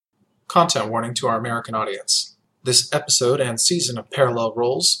Content warning to our American audience. This episode and season of Parallel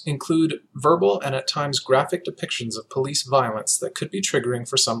Roles include verbal and at times graphic depictions of police violence that could be triggering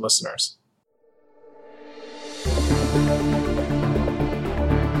for some listeners.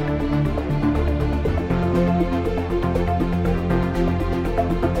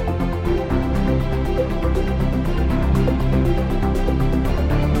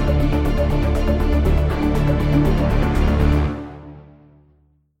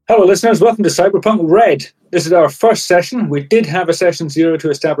 Hello listeners, welcome to Cyberpunk Red. This is our first session. We did have a session 0 to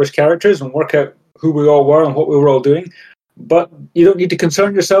establish characters and work out who we all were and what we were all doing, but you don't need to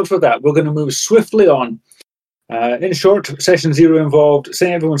concern yourselves with that. We're going to move swiftly on. In short, session 0 involved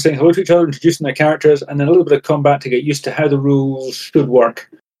everyone saying hello to each other, introducing their characters, and then a little bit of combat to get used to how the rules should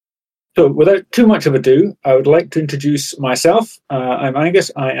work. So without too much of ado, I would like to introduce myself. I'm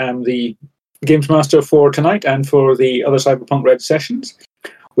Angus. I am the Games Master for tonight and for the other Cyberpunk Red sessions.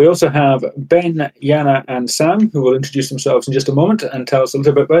 We also have Ben, Yana, and Sam, who will introduce themselves in just a moment and tell us a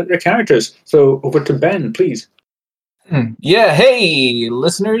little bit about their characters. So over to Ben, please. Yeah, hey,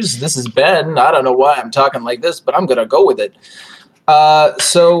 listeners, this is Ben. I don't know why I'm talking like this, but I'm going to go with it.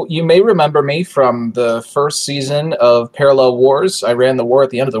 So you may remember me from the first season of Parallel Wars. I ran the war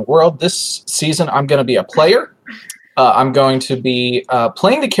at the end of the world. This season, I'm going to be a player. I'm going to be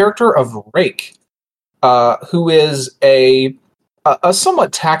playing the character of Rake, who is a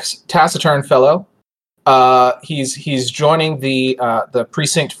somewhat taciturn fellow. He's joining the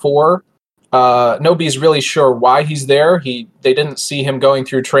Precinct 4. Nobody's really sure why he's there. They didn't see him going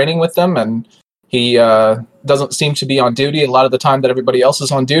through training with them, and he doesn't seem to be on duty a lot of the time that everybody else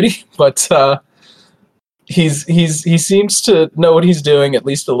is on duty. But he seems to know what he's doing at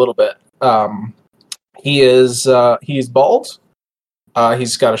least a little bit. He's bald.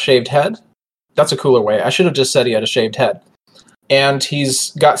 He's got a shaved head. That's a cooler way. I should have just said he had a shaved head. And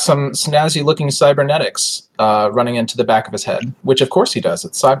he's got some snazzy-looking cybernetics running into the back of his head, which of course he does.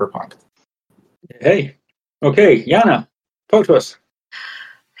 It's cyberpunk. Hey. Okay, Yana, talk to us.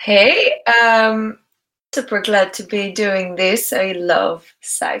 Hey, super glad to be doing this. I love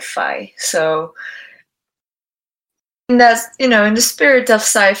sci-fi. So, in the spirit of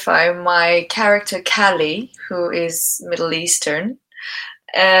sci-fi, my character Callie, who is Middle Eastern,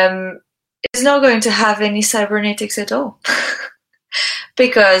 is not going to have any cybernetics at all.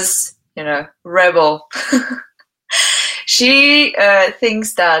 Because, rebel. She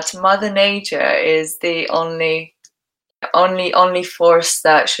thinks that Mother Nature is the only force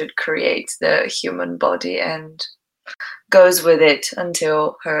that should create the human body and goes with it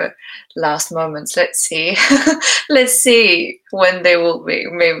until her last moments. Let's see. Let's see when they will be.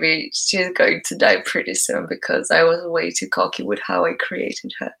 Maybe she's going to die pretty soon because I was way too cocky with how I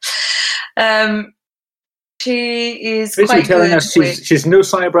created her. She is basically quite telling good us she's no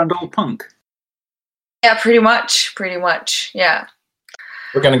cyber and old punk. Yeah, pretty much, yeah.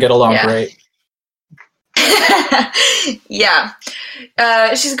 We're going to get along great. Yeah.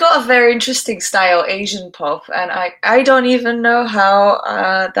 She's got a very interesting style, Asian pop, and I don't even know how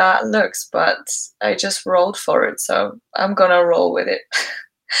that looks, but I just rolled for it, so I'm going to roll with it.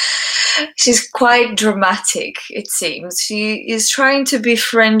 She's quite dramatic, it seems. She is trying to be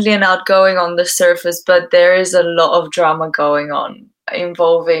friendly and outgoing on the surface, but there is a lot of drama going on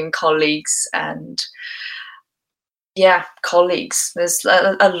involving colleagues and colleagues. There's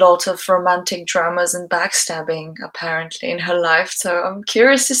a lot of romantic dramas and backstabbing apparently in her life, so I'm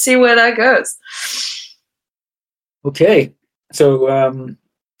curious to see where that goes. Okay, so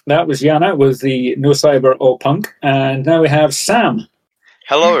that was Yana with the no cyber or punk, and now we have Sam.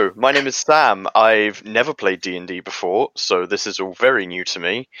 Hello, my name is Sam. I've never played D&D before, so this is all very new to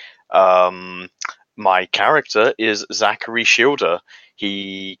me. My character is Zachary Shielder.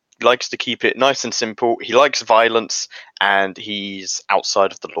 He likes to keep it nice and simple. He likes violence, and he's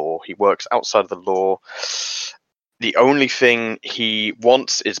outside of the law. He works outside of the law. The only thing he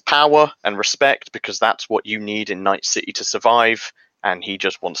wants is power and respect, because that's what you need in Night City to survive, and he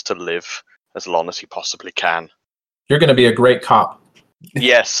just wants to live as long as he possibly can. You're going to be a great cop.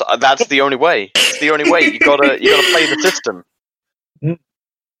 Yes, that's the only way. It's the only way. You gotta play the system.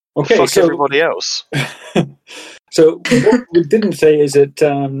 Okay, fuck so everybody else. So what we didn't say is that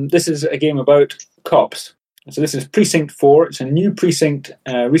this is a game about cops. So this is Precinct 4. It's a new precinct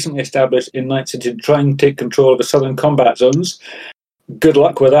recently established in Night City to try and take control of the southern combat zones. Good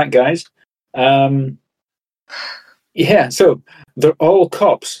luck with that, guys. So they're all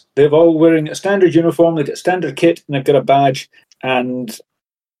cops. They're all wearing a standard uniform. They've got standard kit, and they've got a badge. And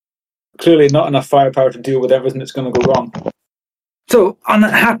clearly not enough firepower to deal with everything that's going to go wrong. So, on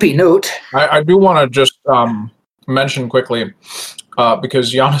that happy note... I do want to just mention quickly,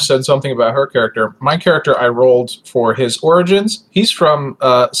 because Yana said something about her character. My character, I rolled for his origins. He's from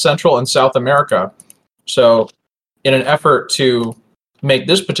Central and South America. So in an effort to make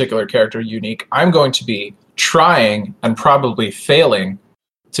this particular character unique, I'm going to be trying and probably failing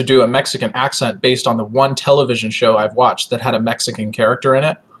to do a Mexican accent based on the one television show I've watched that had a Mexican character in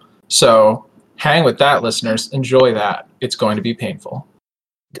it. So hang with that, listeners. Enjoy that. It's going to be painful.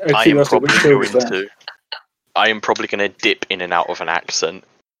 I am probably going to dip in and out of an accent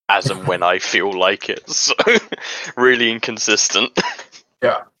as and when I feel like it. So really inconsistent.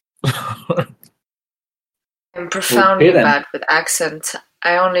 Yeah. I'm profoundly bad with accent.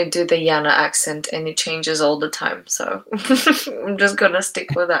 I only do the Yana accent and it changes all the time, so I'm just gonna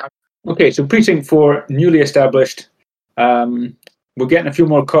stick with that. Okay, so Precinct 4, newly established. We're getting a few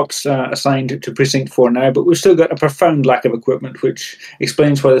more cops assigned to Precinct 4 now, but we've still got a profound lack of equipment, which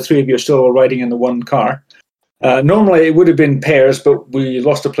explains why the three of you are still all riding in the one car. Normally it would have been pairs, but we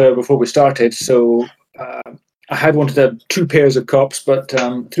lost a player before we started, so I had wanted to have 2 pairs of cops, but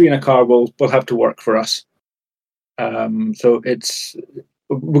 3 in a car will have to work for us. So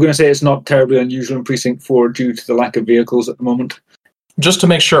we're going to say it's not terribly unusual in Precinct 4 due to the lack of vehicles at the moment. Just to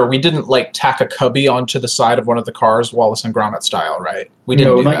make sure, we didn't tack a cubby onto the side of one of the cars, Wallace and Gromit style, right? We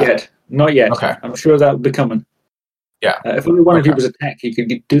didn't. No, not yet. Not yet. Okay. I'm sure that will be coming. Yeah. If only one of you was a tech, you could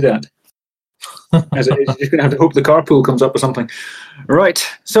do that. As it is, you're just going to have to hope the carpool comes up or something. Right.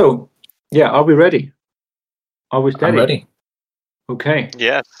 So, yeah, are we ready? Are we steady? I'm ready. Okay.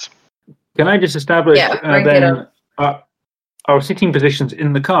 Yes. Can I just establish then our seating positions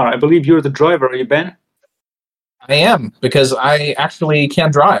in the car? I believe you're the driver, are you, Ben? I am, because I actually can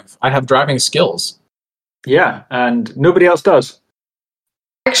drive. I have driving skills. Yeah, and nobody else does.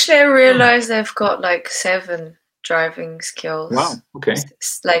 Actually, I realized I've got 7 driving skills. Wow, okay.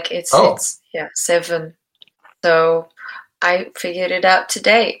 It's 7. So I figured it out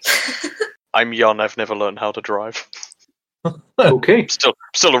today. I'm young, I've never learned how to drive. Okay.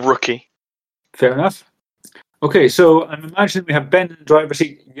 Still a rookie. Fair enough. Okay, so I'm imagining we have Ben in the driver's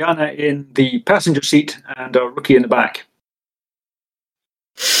seat, Yana in the passenger seat, and our rookie in the back.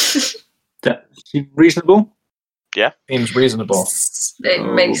 That seems reasonable? Yeah. Seems reasonable.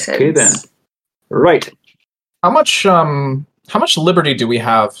 It makes sense. Okay, then. Right. How much liberty do we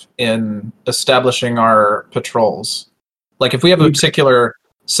have in establishing our patrols? If we have a particular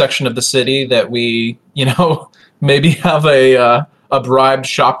section of the city that we, maybe have a bribed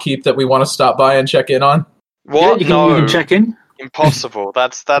shopkeep that we want to stop by and check in on? What? Yeah, you can check in. Impossible.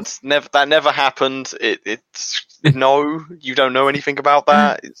 That never happened. It's no. You don't know anything about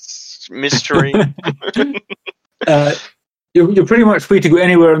that. It's mystery. You're pretty much free to go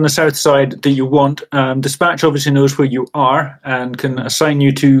anywhere on the south side that you want. Dispatch obviously knows where you are and can assign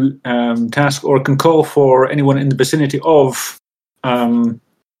you to task or can call for anyone in the vicinity of an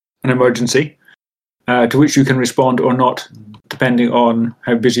emergency, to which you can respond or not, depending on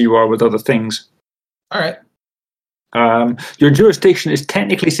how busy you are with other things. All right. Your jurisdiction is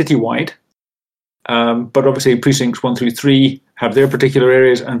technically citywide, but obviously precincts 1 through 3 have their particular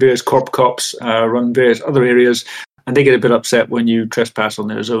areas, and various corp cops run various other areas, and they get a bit upset when you trespass on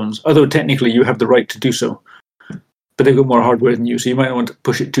their zones. Although technically you have the right to do so, but they've got more hardware than you, so you might not want to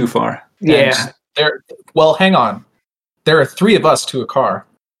push it too far. Yeah. Well, hang on. There are 3 of us to a car.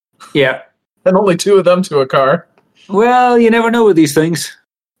 Yeah. And only 2 of them to a car. Well, you never know with these things.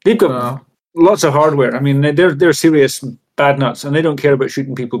 They've got lots of hardware. I mean, they're serious bad nuts, and they don't care about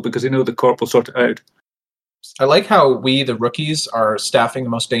shooting people because they know the corp will sort it out. I like how we, the rookies, are staffing the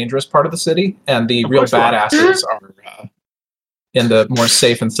most dangerous part of the city, and the real badasses are in the more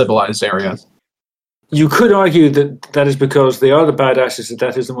safe and civilized areas. You could argue that is because they are the badasses,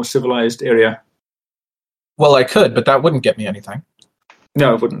 that is the most civilized area. Well, I could, but that wouldn't get me anything.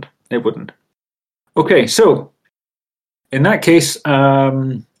 No, it wouldn't. It wouldn't. Okay, so in that case,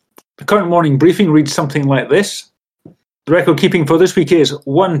 the current morning briefing reads something like this. The record keeping for this week is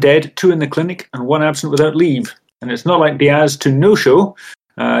 1 dead, 2 in the clinic, and 1 absent without leave. And it's not like Diaz to no-show.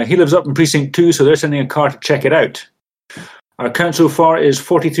 He lives up in Precinct 2, so they're sending a car to check it out. Our count so far is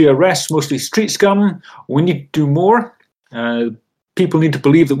 43 arrests, mostly street scum. We need to do more. People need to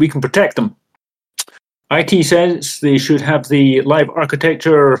believe that we can protect them. IT says they should have the live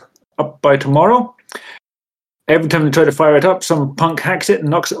architecture up by tomorrow. Every time they try to fire it up, some punk hacks it and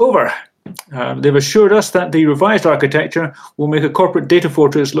knocks it over. They've assured us that the revised architecture will make a corporate data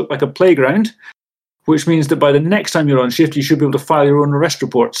fortress look like a playground, which means that by the next time you're on shift, you should be able to file your own arrest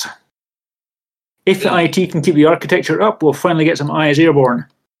reports. If the IT can keep the architecture up, we'll finally get some eyes airborne.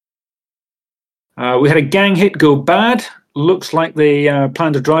 We had a gang hit go bad. Looks like they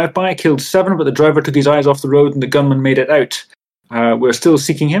planned a drive-by, killed 7, but the driver took his eyes off the road and the gunman made it out. We're still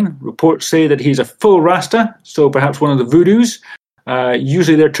seeking him. Reports say that he's a full Rasta, so perhaps one of the Voodoos.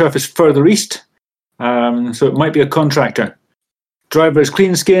 Usually their turf is further east, so it might be a contractor. Driver is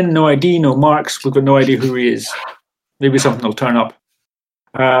clean skin, no ID, no marks. We've got no idea who he is. Maybe something will turn up.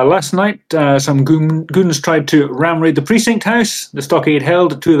 Last night, some goons tried to ram raid the precinct house. The stockade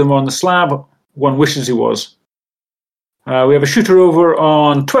held. 2 of them were on the slab. One wishes he was. We have a shooter over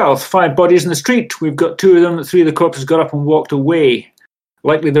on 12th. 5 bodies in the street. We've got 2 of them. 3 of the corpses got up and walked away.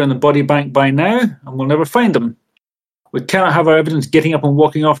 Likely they're in the body bank by now, and we'll never find them. We cannot have our evidence getting up and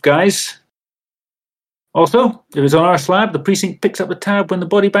walking off, guys. Also, if it's on our slab, the precinct picks up the tab when the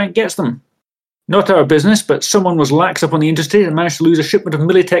body bank gets them. Not our business, but someone was lax up on the interstate and managed to lose a shipment of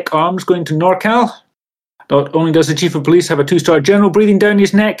Militech arms going to NorCal. Not only does the chief of police have a 2-star general breathing down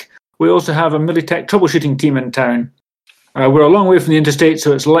his neck, we also have a Militech troubleshooting team in town. We're a long way from the interstate,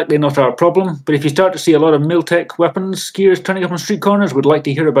 so it's likely not our problem, but if you start to see a lot of Militech weapons gears turning up on street corners, we'd like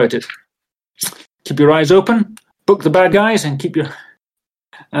to hear about it. Keep your eyes open, book the bad guys, and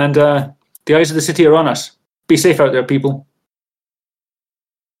the eyes of the city are on us. Be safe out there, people.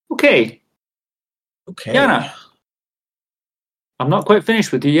 Okay. Yana, I'm not quite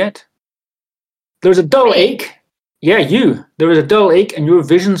finished with you yet. There's a dull ache. Yeah, you. There is a dull ache and your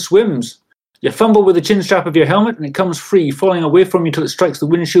vision swims. You fumble with the chin strap of your helmet and it comes free, falling away from you till it strikes the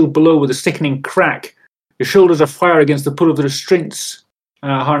windshield below with a sickening crack. Your shoulders are fire against the pull of the restraints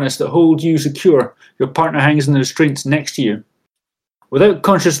harness that hold you secure. Your partner hangs in the restraints next to you. Without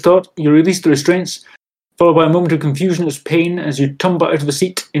conscious thought, you release the restraints, followed by a moment of confusion as pain as you tumble out of the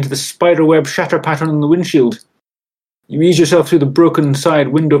seat into the spiderweb shatter pattern on the windshield. You ease yourself through the broken side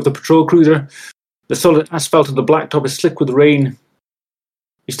window of the patrol cruiser. The solid asphalt of the blacktop is slick with rain.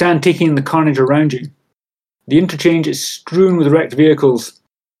 You stand taking in the carnage around you. The interchange is strewn with wrecked vehicles.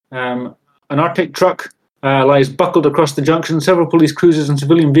 An Arctic truck lies buckled across the junction. Several police cruisers and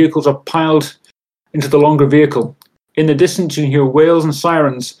civilian vehicles are piled into the longer vehicle. In the distance, you can hear wails and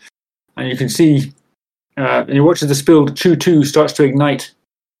sirens, and you can see, and you watch as the spilled Choo-2 starts to ignite.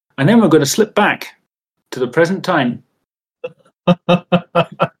 And then we're going to slip back to the present time.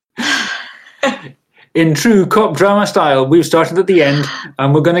 In true cop drama style, we've started at the end,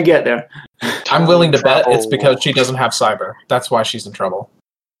 and we're going to get there. I'm willing to bet it's because she doesn't have cyber. That's why she's in trouble.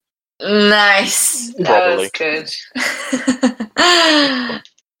 Nice. That was good.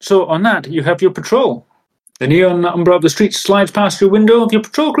 So on that, you have your patrol. The neon umbra of the street slides past your window of your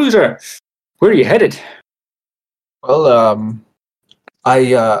patrol cruiser. Where are you headed? Well,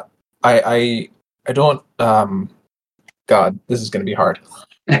 I don't. God, this is going to be hard.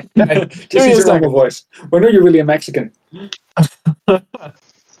 Just use your normal voice. We know you're really a Mexican.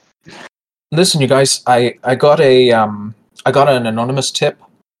 Listen, you guys, I got an anonymous tip.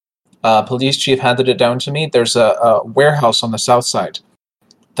 Police chief handed it down to me. There's a warehouse on the south side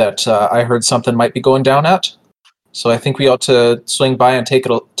that I heard something might be going down at. So I think we ought to swing by and take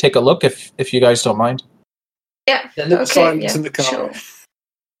a look if you guys don't mind. Yeah. Okay. Yeah, in the car. Sure.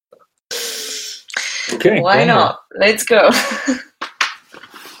 Okay. Why not? Let's go.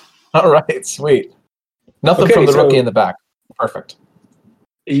 All right. Sweet. Nothing from the rookie in the back. Perfect.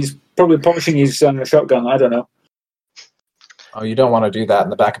 He's probably polishing his shotgun. I don't know. Oh, you don't want to do that in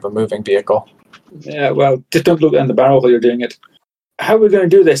the back of a moving vehicle. Yeah. Well, just don't look in the barrel while you're doing it. How are we going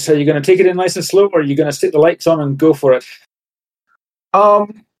to do this? Are you going to take it in nice and slow, or are you going to stick the lights on and go for it? I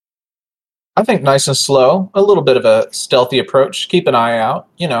think nice and slow. A little bit of a stealthy approach. Keep an eye out.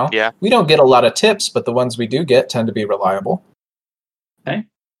 You know. Yeah. We don't get a lot of tips, but the ones we do get tend to be reliable.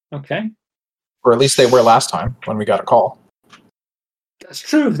 Okay. Or at least they were last time when we got a call. That's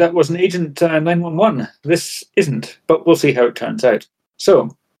true. That was an Agent 911. This isn't, but we'll see how it turns out.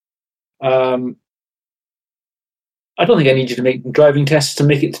 So, I don't think I need you to make driving tests to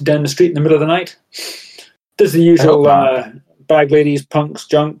make it down the street in the middle of the night. There's the usual bag ladies, punks,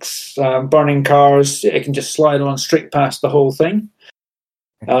 junks, burning cars. It can just slide on straight past the whole thing.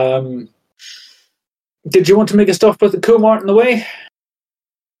 Did you want to make a stop at the Co-Mart on the way?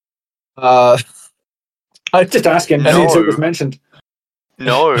 I just asking. No. It was mentioned.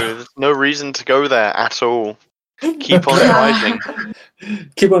 No, there's no reason to go there at all. Keep on driving.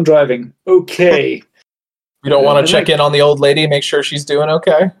 Keep on driving. Okay. We don't want to check in on the old lady, make sure she's doing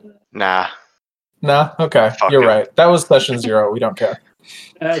okay? Nah. Nah? Okay. Fuck You're it. right. That was session 0. We don't care.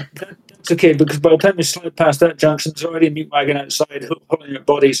 That's okay, because by the time we slide past that junction, there's already a meat wagon outside holding up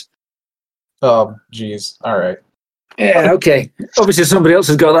bodies. Oh, jeez. All right. Yeah, okay. Obviously somebody else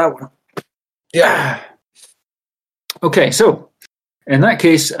has got that one. Yeah. Okay, so in that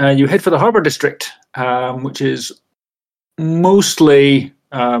case, you head for the Harbour District, which is mostly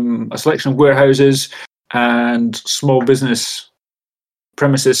a selection of warehouses and small business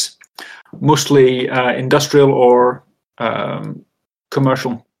premises, mostly industrial or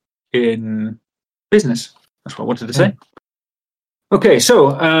commercial in business. That's what I wanted to say. Okay, so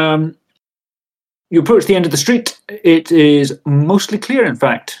you approach the end of the street. It is mostly clear, in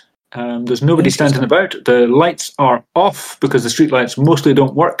fact. There's nobody standing about. The lights are off because the street lights mostly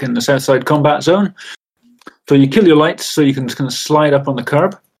don't work in the Southside Combat Zone. So you kill your lights so you can just kind of slide up on the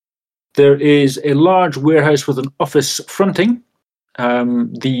curb. There is a large warehouse with an office fronting.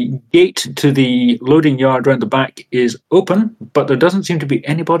 The gate to the loading yard around the back is open, but there doesn't seem to be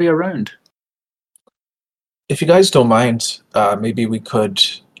anybody around. If you guys don't mind, maybe we could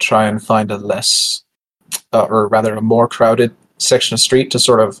try and find a less, or rather a more crowded section of street to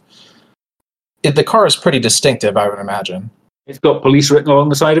sort of... the car is pretty distinctive, I would imagine. It's got police written along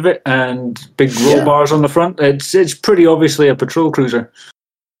the side of it and big roll bars on the front. It's pretty obviously a patrol cruiser.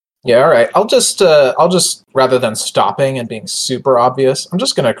 Yeah, all right. I'll just rather than stopping and being super obvious, I'm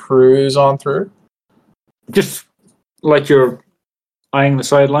just gonna cruise on through. Just like you're eyeing the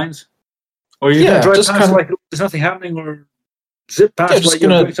sidelines, or are you gonna drive past like there's nothing happening, or zip past like you're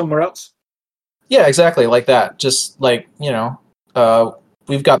going somewhere else? Yeah, exactly like that. Just like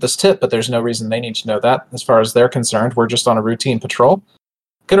we've got this tip, but there's no reason they need to know that. As far as they're concerned, we're just on a routine patrol.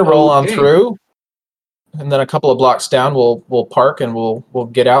 Gonna roll on through. And then a couple of blocks down, we'll park and we'll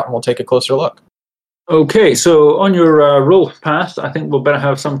get out and we'll take a closer look. Okay, so on your roll path, I think we'll better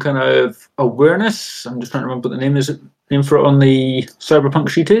have some kind of awareness. I'm just trying to remember what the name for it on the Cyberpunk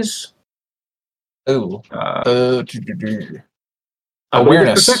sheet is. Oh,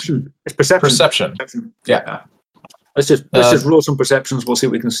 awareness. It's perception. Perception. Yeah. Let's just roll some perceptions. We'll see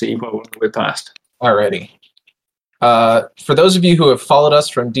what we can see while we're on the way past. Alrighty. For those of you who have followed us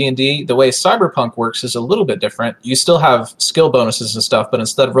from D&D, the way Cyberpunk works is a little bit different. You still have skill bonuses and stuff, but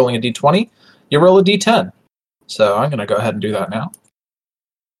instead of rolling a d20, you roll a d10. So I'm going to go ahead and do that now.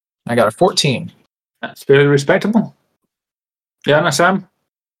 I got a 14. That's fairly respectable. Yana, Sam?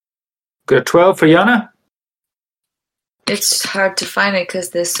 Got a 12 for Yana? It's hard to find it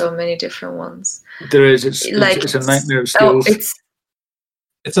because there's so many different ones. There is. It's a nightmare of skills.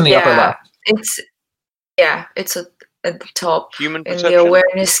 It's in the upper left. It's at the top. Human in perception? the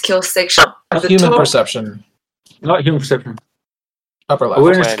awareness skill section. At the Human top. perception. Not human perception. Upper left.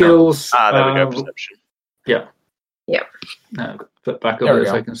 Awareness skills. There we go, perception. Yeah. Yep. Now, flip back over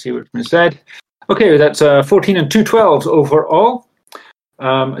so I can see what's been said. Okay, that's 14 and 2 12s overall.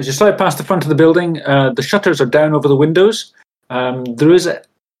 As you slide past the front of the building, the shutters are down over the windows. There is a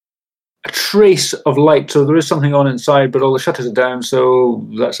trace of light, so there is something on inside, but all the shutters are down, so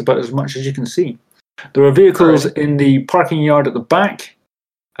that's about as much as you can see. There are vehicles in the parking yard at the back,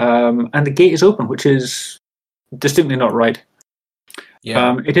 and the gate is open, which is distinctly not right.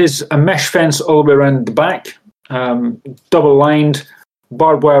 Yeah. It is a mesh fence all the way around the back, double-lined,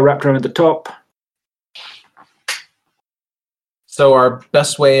 barbed wire wrapped around the top. So our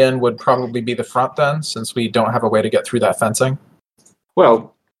best way in would probably be the front then, since we don't have a way to get through that fencing?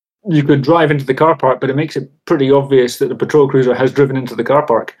 Well, you could drive into the car park, but it makes it pretty obvious that the patrol cruiser has driven into the car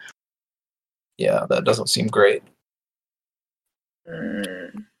park. Yeah, that doesn't seem great.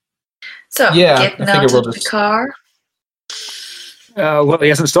 So, getting out of the car. Well, he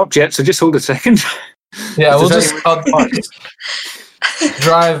hasn't stopped yet, so just hold a second. Yeah, I'll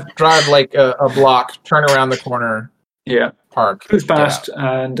drive like a block, turn around the corner. Yeah. Park. Cruise past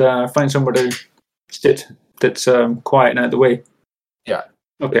and find somewhere to sit that's quiet and out of the way. Yeah.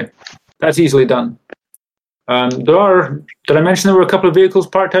 Okay. That's easily done. Did I mention there were a couple of vehicles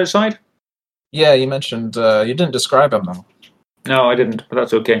parked outside? Yeah, you mentioned, you didn't describe them though. No, I didn't, but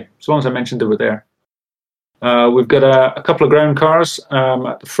that's okay. As long as I mentioned they were there. We've got a couple of ground cars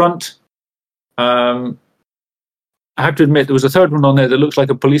at the front. I have to admit, there was a third one on there that looks like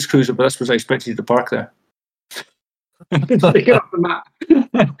a police cruiser, but that's what I expected you to park there. It's not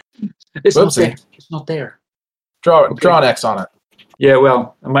there. It's not there. Draw an X on it. Yeah,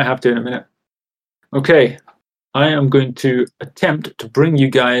 well, I might have to in a minute. Okay, I am going to attempt to bring you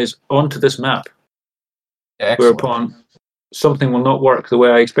guys onto this map. Excellent. Whereupon something will not work the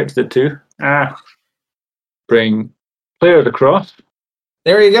way I expected it to. Bring players across.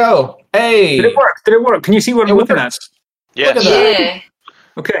 There you go. Hey! Did it work? Can you see what I'm looking at? Yeah. Look at that. Yeah.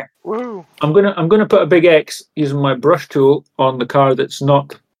 Okay. Woo. I'm gonna put a big X using my brush tool on the car that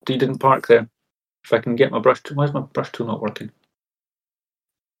you didn't park there. If I can get my brush tool. Why is my brush tool not working?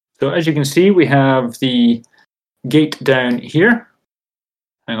 So as you can see, we have the gate down here.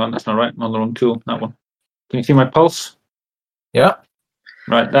 Hang on, that's not right. I'm on the wrong tool. That one. Can you see my pulse? Yeah.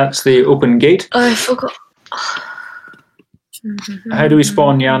 Right, that's the open gate. I forgot. How do we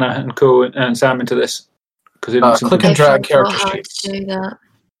spawn Yana and Co and Sam into this? Because click and drag character how sheets. to do that.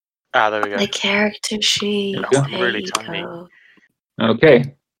 There we go. The character sheet. Yeah. There Really you tiny. go.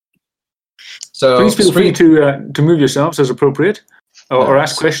 Okay. So Please feel free street, to move yourselves as appropriate, or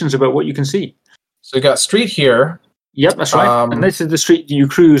Yes. ask questions about what you can see. So we got street here. Yep, that's right. And this is the street you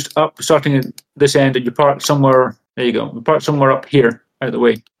cruised up, starting at this end, and you parked somewhere. There you go. You parked somewhere up here, out of the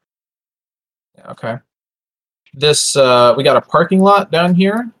way. Okay. This we got a parking lot down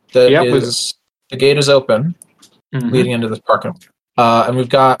here that is the gate is open, leading into this parking lot. And we've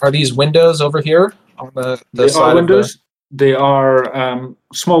got, are these windows over here on the They side are windows. They are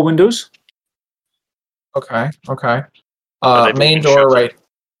small windows. Okay. Are they Main being door shuttered? right.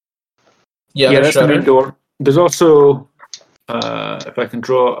 Yeah, that's shuttered. the main door. There's also, if I can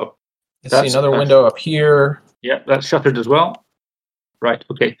draw up. I see another window up here. Yeah, that's shuttered as well. Right,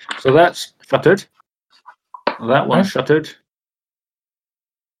 okay. So that's shuttered. That one's shuttered.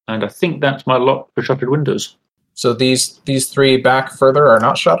 And I think that's my lock for shuttered windows. So these three back further are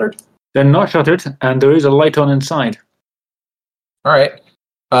not shuttered? They're not shuttered, and there is a light on inside. All right.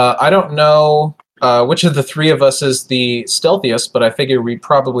 I don't know which of the three of us is the stealthiest, but I figure we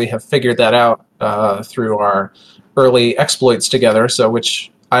probably have figured that out through our early exploits together. So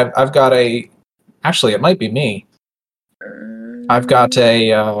which I've got a... Actually, it might be me. I've got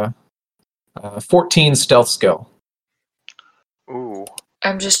a 14 stealth skill. Ooh.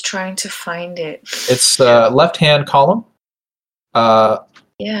 I'm just trying to find it. It's left-hand column. Yeah,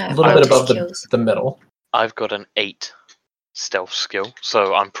 A little bit above skills. the middle. I've got an 8 stealth skill,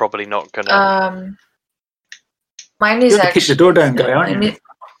 so I'm probably not gonna. Mine is You're the actually kick the door down guy, aren't you?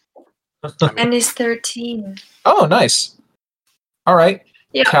 and it's 13. Oh, nice. All right.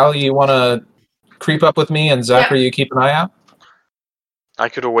 Yeah. Callie, you want to creep up with me, and Zachary, you keep an eye out? I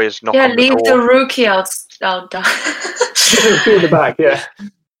could always knock Yeah, on the leave the door. rookie out. Through the back, yeah.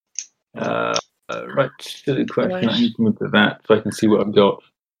 Right, silly question. I need to move to that so I can see what I've got.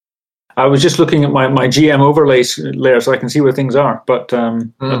 I was just looking at my GM overlay layer so I can see where things are, but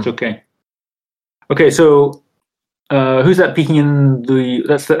that's okay. Okay, so who's that peeking in the...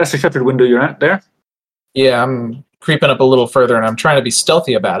 That's the shuttered window you're at there? Yeah, I'm creeping up a little further, and I'm trying to be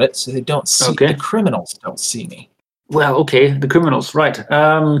stealthy about it so they don't see Okay. the criminals don't see me. Well, okay, the criminals, right.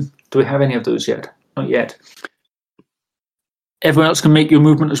 Do we have any of those yet? Not yet. Everyone else can make your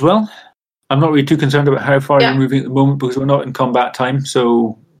movement as well. I'm not really too concerned about how far you're moving at the moment because we're not in combat time,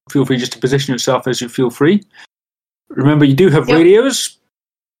 so feel free just to position yourself as you feel free. Remember, you do have radios.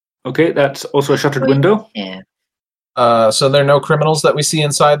 Okay, that's also a shuttered window. Yeah. So there are no criminals that we see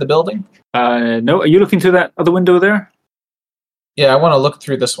inside the building? No, are you looking through that other window there? Yeah, I want to look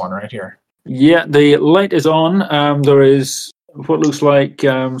through this one right here. Yeah, the light is on. There is what looks like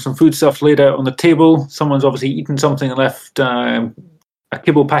some food stuff laid out on the table. Someone's obviously eaten something and left a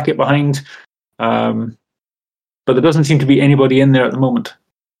kibble packet behind. But there doesn't seem to be anybody in there at the moment.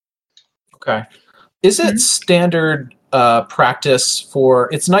 Okay. Is it standard practice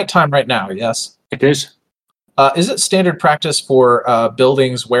for... It's nighttime right now, yes? It is. Is it standard practice for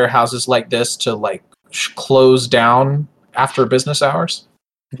buildings, warehouses like this to close down after business hours?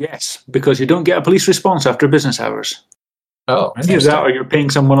 Yes, because you don't get a police response after business hours. Oh, Either that or you're paying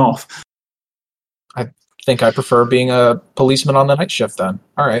someone off. I think I prefer being a policeman on the night shift then.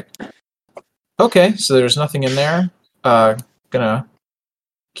 All right. Okay, so there's nothing in there. Gonna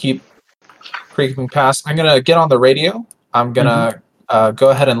keep creeping past. I'm gonna get on the radio. I'm gonna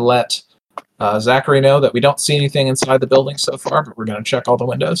go ahead and let Zachary know that we don't see anything inside the building so far, but we're gonna check all the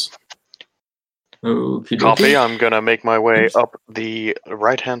windows. Okay. Copy. I'm gonna make my way up the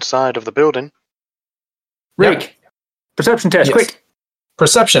right-hand side of the building. Rick, perception test, Yes. quick.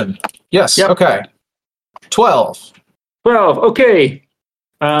 Perception. Yes. Yep. Okay. 12. 12, okay.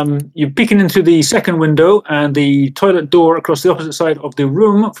 You're peeking into the second window, and the toilet door across the opposite side of the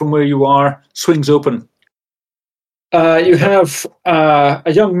room from where you are swings open. You have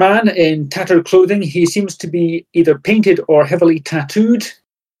a young man in tattered clothing. He seems to be either painted or heavily tattooed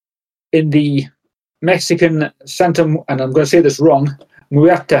in the Mexican Santa, and I'm going to say this wrong,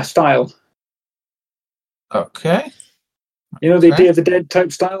 Muerta style. Okay. You know, the Okay. Day of the Dead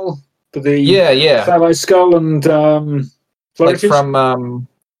type style? With the Yeah. stylized skull and Like flourishes? from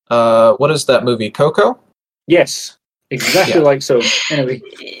what is that movie? Coco? Yes, exactly Yeah. like so. Anyway,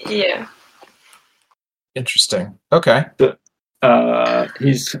 Yeah. Interesting. Okay.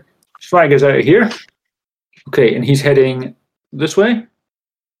 his swag is out of here. Okay, and he's heading this way.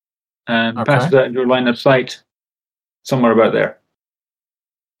 And Okay. past that, your line of sight, somewhere about there.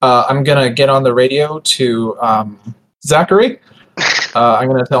 I'm gonna get on the radio to Zachary. I'm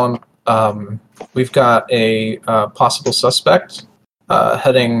gonna tell him we've got a possible suspect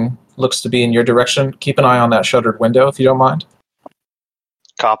heading looks to be in your direction. Keep an eye on that shuttered window if you don't mind.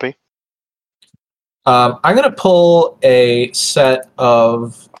 Copy. I'm going to pull a set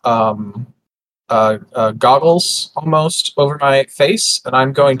of goggles almost over my face, and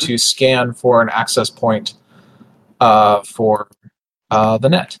I'm going to scan for an access point for the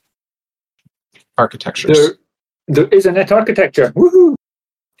net architectures. There is a net architecture. Woohoo!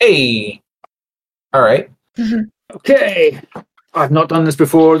 Hey! All right. Okay. I've not done this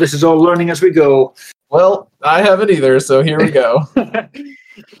before. This is all learning as we go. Well, I haven't either, so here we go.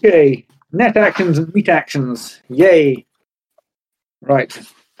 Okay. Net actions and meet actions. Yay. Right.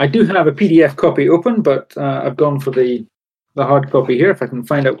 I do have a PDF copy open, but I've gone for the hard copy here, if I can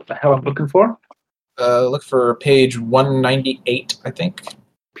find out what the hell I'm looking for. Look for page 198, I think.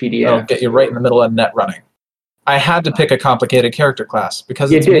 PDF. That'll get you right in the middle of net running. I had to pick a complicated character class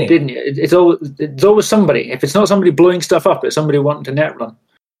because it's me. Didn't you? It's always somebody. If it's not somebody blowing stuff up, it's somebody wanting to net run.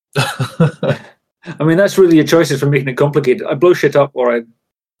 I mean, that's really your choices for making it complicated. I blow shit up, or I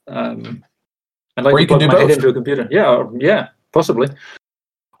like to plug my head into a computer. Yeah, possibly.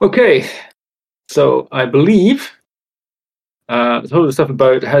 Okay, so I believe there's all the stuff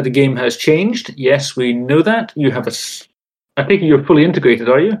about how the game has changed. Yes, we know that. You have I think you're fully integrated,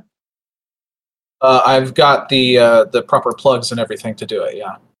 are you? I've got the proper plugs and everything to do it.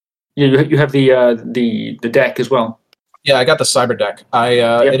 Yeah. Yeah, you have the deck as well. Yeah, I got the cyber deck.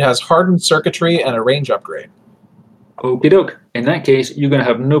 It has hardened circuitry and a range upgrade. Okie doke. In that case, you're going to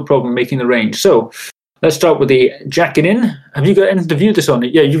have no problem making the range. So let's start with the jacking in. Have you got anything to view this on?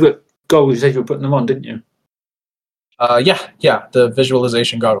 Yeah, you've got goggles. You said you were putting them on, didn't you? Yeah, the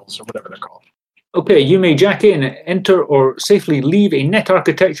visualization goggles or whatever they're called. Okay, you may jack in, enter, or safely leave a net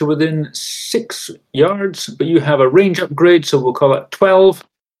architecture within 6 yards, but you have a range upgrade, so we'll call it 12.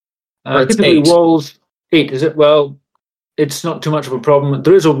 Typically 8. Walls, 8, is it? Well, it's not too much of a problem.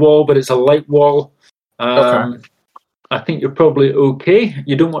 There is a wall, but it's a light wall. Okay. I think you're probably okay.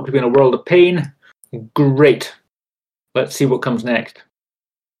 You don't want to be in a world of pain. Great. Let's see what comes next.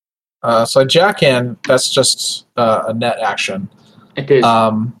 So I jack in. That's just a net action. It is.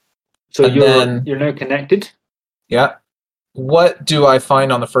 So you're now connected. Yeah. What do I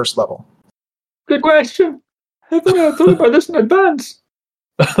find on the first level? Good question. I thought about this in advance.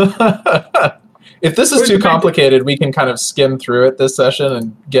 If this is too complicated, we can kind of skim through it this session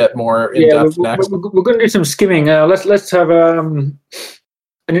and get more in depth next. We're going to do some skimming. Let's have an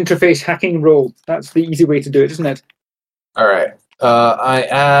interface hacking roll. That's the easy way to do it, isn't it? All right. I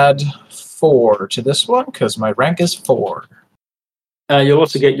add 4 to this one because my rank is 4. You'll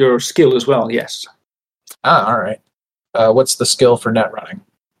also get your skill as well, yes. All right. What's the skill for net running?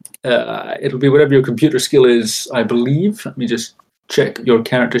 It'll be whatever your computer skill is, I believe. Let me just check your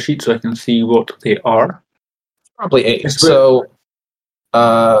character sheet so I can see what they are. Probably 8. So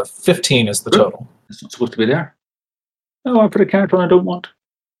 15 is the total. It's not supposed to be there. Oh, I put a character on I don't want.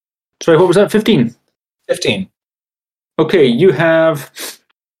 Sorry, what was that? 15? 15. Okay, you have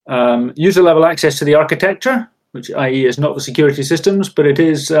user level access to the architecture, which i.e. is not the security systems, but it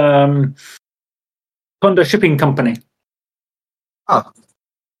is Honda Shipping Company. Oh,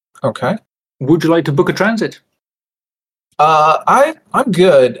 okay. Would you like to book a transit? I'm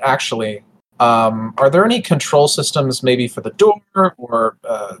good, actually. Are there any control systems maybe for the door or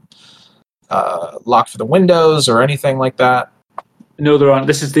lock for the windows or anything like that? No, there aren't.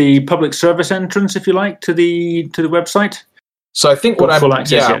 This is the public service entrance, if you like, to the website. So I think what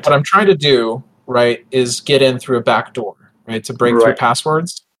I'm trying to do, right, is get in through a back door, right, to break through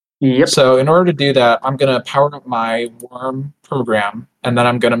passwords. Yep. So in order to do that, I'm going to power up my worm program, and then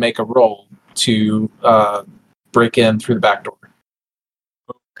I'm going to make a roll to break in through the back door.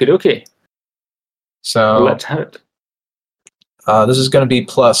 Okay. So let's have it. This is going to be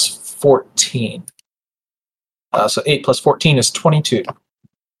plus 14. So 8 plus 14 is 22.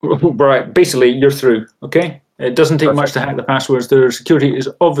 Right. Basically, you're through. Okay. It doesn't take much to hack the passwords. Their security is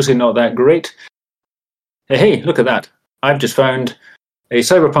obviously not that great. Hey, look at that. I've just found a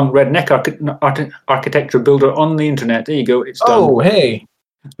Cyberpunk Red architecture builder on the internet. There you go. It's done. Oh, hey.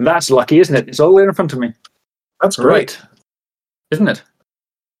 That's lucky, isn't it? It's all there in front of me. That's great. Right. Isn't it?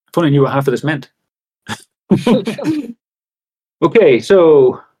 If only knew what half of this meant. Okay,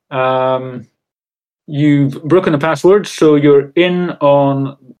 so you've broken the password, so you're in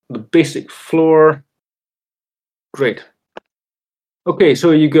on the basic floor. Great. Okay,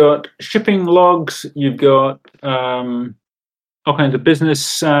 so you got shipping logs, you've got all kinds of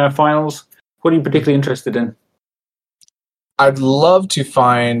business files. What are you particularly interested in? I'd love to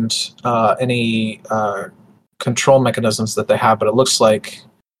find any control mechanisms that they have, but it looks like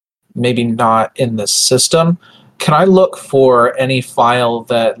maybe not in the system. can I look for any file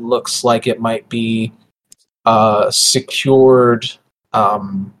that looks like it might be secured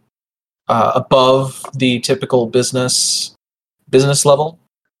above the typical business level,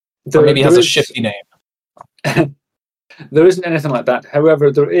 or maybe has a shifty name? There isn't anything like that.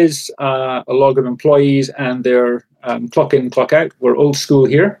 However, there is a log of employees and their clock in, clock out. We're old school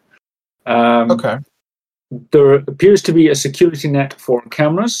here. Okay. There appears to be a security net for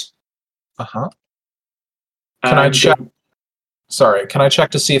cameras. Uh-huh. Can I check? Sorry, can I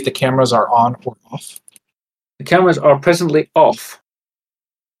check to see if the cameras are on or off? The cameras are presently off.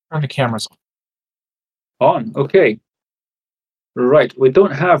 Turn the cameras On, okay. Right, we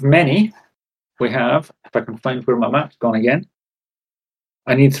don't have many. We have, if I can find where my map's gone again.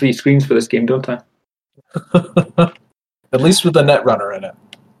 I need 3 screens for this game, don't I? on. At least with the Netrunner in it.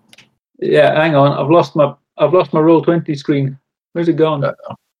 Yeah, hang on. I've lost my Roll20 screen. Where's it gone?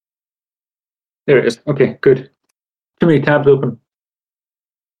 Uh-oh. There it is. Okay, good. Too many tabs open.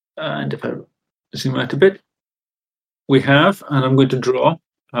 And if I zoom out a bit, we have, and I'm going to draw.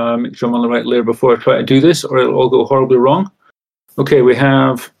 Make sure I'm on the right layer before I try to do this, or it'll all go horribly wrong. Okay, we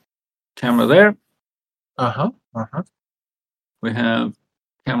have camera there. Uh-huh. Uh-huh. We have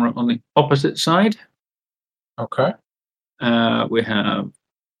camera on the opposite side. Okay. We have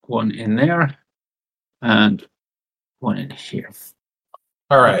one in there and one in here.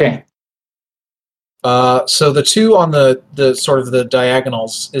 All right. Okay. So the two on the sort of the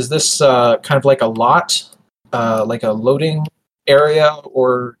diagonals, is this kind of like a lot, like a loading area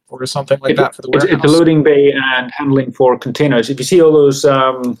or something like that for the warehouse? It's a loading bay and handling for containers. If you see all those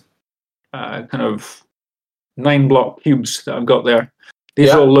kind of 9-block cubes that I've got there,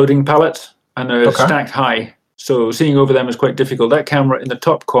 these are all loading pallets and they're stacked high. So seeing over them is quite difficult. That camera in the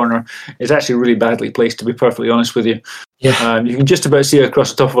top corner is actually really badly placed, to be perfectly honest with you. Yeah. You can just about see it across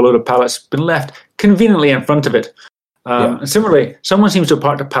the top of a load of pallets, been left conveniently in front of it. And similarly, someone seems to have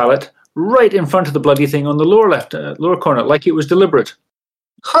parked a pallet right in front of the bloody thing on the lower corner, like it was deliberate.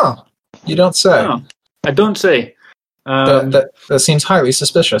 Huh. You don't say. No, I don't say. That seems highly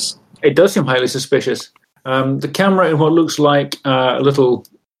suspicious. It does seem highly suspicious. The camera in what looks like a little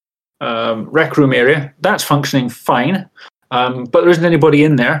rec room area, that's functioning fine, but there isn't anybody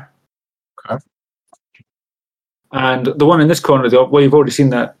in there. Okay. And the one in this corner, well, you've already seen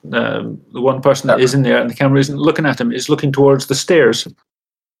that. The one person that is in there and the camera isn't looking at him, is looking towards the stairs.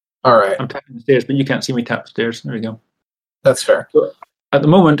 All right. I'm tapping the stairs, but you can't see me tap the stairs. There we go. That's fair. So at the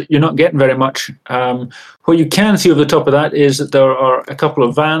moment, you're not getting very much. What you can see over the top of that is that there are a couple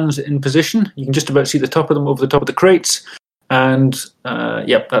of vans in position. You can just about see the top of them over the top of the crates. And,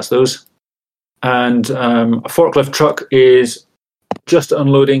 that's those. And a forklift truck is just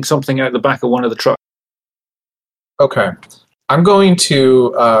unloading something out the back of one of the trucks. Okay. I'm going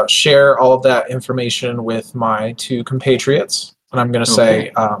to share all of that information with my 2 compatriots. And I'm going to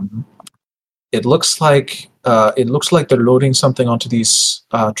say, it looks like they're loading something onto these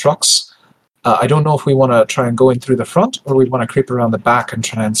trucks. I don't know if we want to try and go in through the front or we want to creep around the back and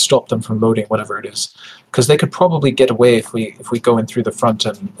try and stop them from loading whatever it is, because they could probably get away if we go in through the front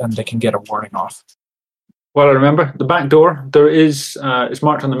and they can get a warning off. Well, I remember the back door. There is it's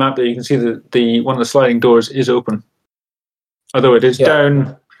marked on the map there. You can see that the one of the sliding doors is open, although it is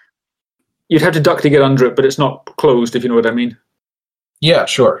down. You'd have to duck to get under it, but it's not closed, if you know what I mean. Yeah,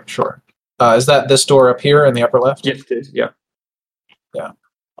 sure. Is that this door up here in the upper left? Yes, it is. Yeah.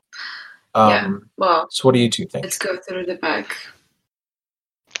 Well, so what do you 2 think? Let's go through the back.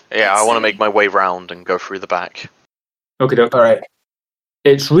 Yeah, I want to make my way round and go through the back. Okay, doke. All right.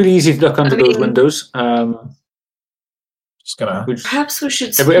 It's really easy to duck under those windows. Just gonna. Perhaps we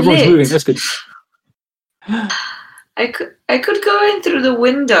should split. Everyone's moving. That's good. I could go in through the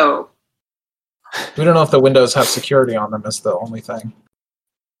window. We don't know if the windows have security on them. Is the only thing.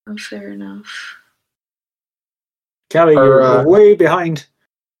 Oh, fair enough. Callie, you're way behind.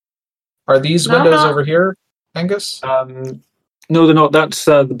 Are these windows over here, Angus? No, they're not. That's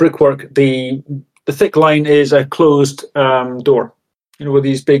the brickwork. The thick line is a closed door. You know, with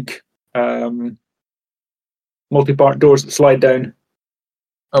these big multi-part doors that slide down.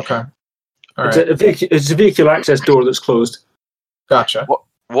 Okay. All right. It's a vehicle access door that's closed. Gotcha.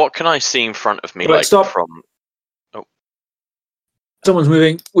 What can I see in front of me? Right, stop. From? Oh, someone's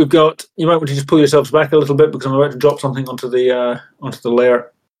moving. We've got. You might want to just pull yourselves back a little bit because I'm about to drop something onto the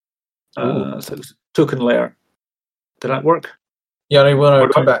layer. Token layer. Did that work? Yeah, you want to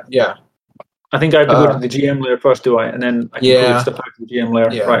come back? Yeah. I think I have to go to the GM layer first, do I? And then I can pull stuff out to the GM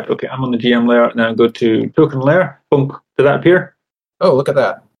layer. Yeah. Right, okay, I'm on the GM layer, and then I go to token layer. Boom. Did that appear? Oh, look at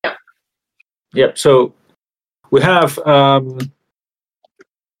that. Yep, so we have a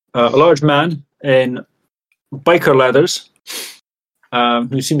large man in Biker Leathers,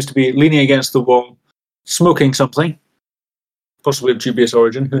 who seems to be leaning against the wall, smoking something, possibly of dubious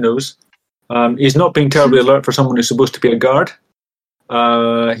origin, who knows. He's not being terribly alert for someone who's supposed to be a guard.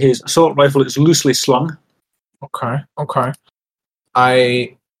 His assault rifle is loosely slung. Okay.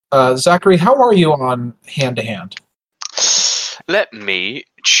 Zachary, how are you on hand-to-hand? Let me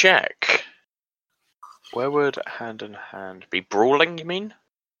check. Where would hand-in-hand be? Brawling, you mean?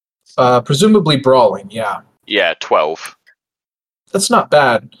 Presumably brawling, yeah. Yeah, 12. That's not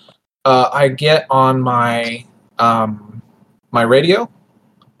bad. I get on my my radio,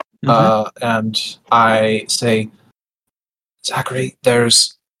 and I say, Zachary,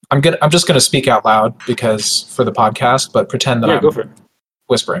 I'm just gonna speak out loud because for the podcast, but pretend that I'm go for it.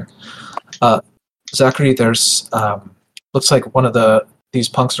 Whispering. Zachary, there's looks like one of these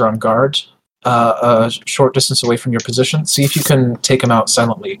punks are on guard, a short distance away from your position. See if you can take him out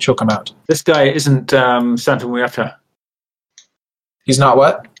silently, choke him out. This guy isn't Santa Muerta. He's not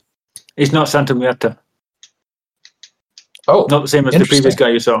what? He's not Santa Muerta. Oh, not the same as the previous guy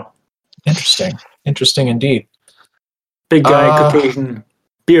you saw. Interesting indeed. Big guy, Caucasian,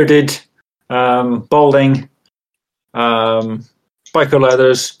 bearded, balding, biker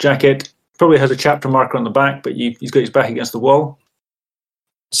leathers, jacket. Probably has a chapter marker on the back, but he's got his back against the wall.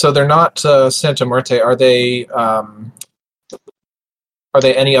 So they're not Santa Muerte. Are they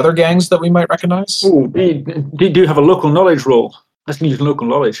any other gangs that we might recognize? Oh, they do have a local knowledge roll. Let's use local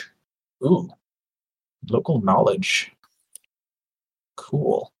knowledge. Ooh, local knowledge.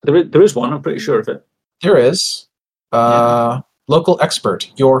 Cool. There is one. I'm pretty sure of it. There is. Local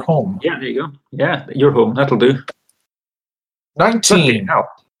expert. Your home. Yeah, there you go. Yeah, your home. That'll do. 19.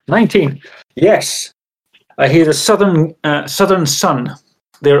 19. Yes. I hear the Southern Sun.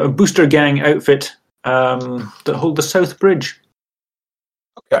 They're a booster gang outfit that hold the South Bridge.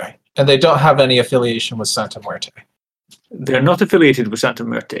 Okay. And they don't have any affiliation with Santa Muerte. They're not affiliated with Santa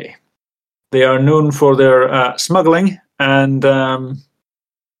Muerte. They are known for their smuggling and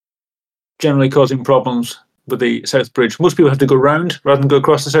generally causing problems with the South Bridge. Most people have to go round rather than go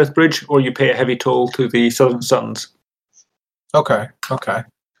across the South Bridge, or you pay a heavy toll to the Southern Suns. Okay.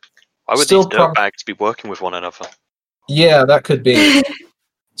 Why would Still these dirtbags be working with one another? Yeah, that could be.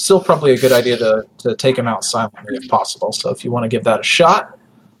 Still probably a good idea to take him out silently if possible. So if you want to give that a shot,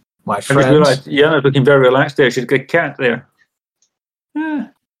 my friend. I just realised Yana's looking very relaxed there. She's got a cat there. Yeah.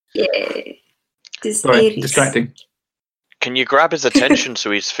 Sorry, distracting. Can you grab his attention so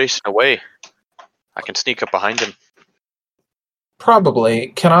he's facing away? I can sneak up behind him. Probably.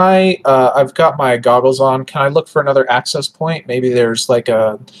 Can I, I've got my goggles on. Can I look for another access point? Maybe there's like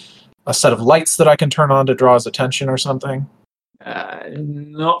a set of lights that I can turn on to draw his attention or something?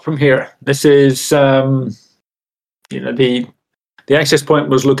 Not from here. This is, the access point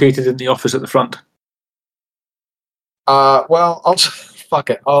was located in the office at the front. Well, I'll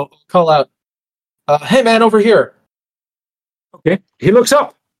fuck it. I'll call out, hey man, over here. Okay. He looks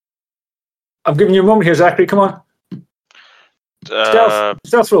up. I'm giving you a moment here, Zachary. Come on.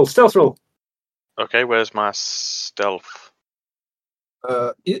 Stealth roll. Okay, where's my stealth?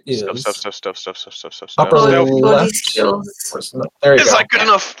 It is Stuff. upper Body left. skills. There you Is go. that good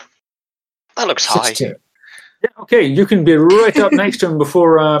enough? That looks high. 16. Yeah, okay, you can be right up next to him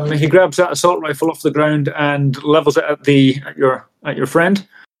before he grabs that assault rifle off the ground and levels it at your friend.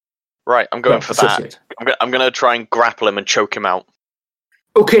 Right, I'm going for that. I'm going to try and grapple him and choke him out.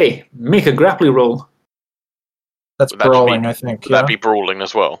 Okay, make a grappling roll. That's brawling, I think. Would that be brawling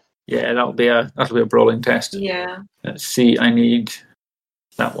as well? Yeah, that'll be a brawling test. Yeah. Let's see. I need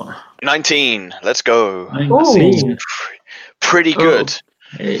that one. 19. Let's go. 19. Pretty good.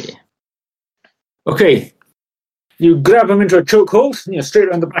 Hey. Okay. You grab him into a chokehold, straight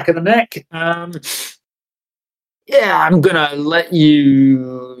around the back of the neck. I'm gonna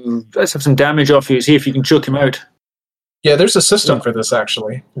let's have some damage off you. See if you can choke him out. Yeah, there's a system for this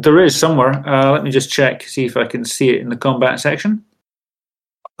actually. There is somewhere. Let me just check, see if I can see it in the combat section.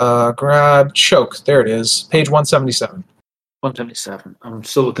 Grab choke. There it is. Page 177. 177. I'm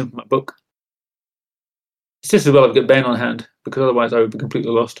still looking for my book. It's just as well I've got Ben on hand, because otherwise I would be completely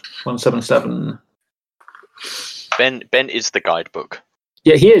lost. 177. Ben is the guidebook.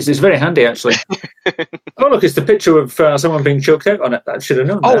 Yeah, he is. It's very handy, actually. Oh, look, it's the picture of someone being choked out on it. I should have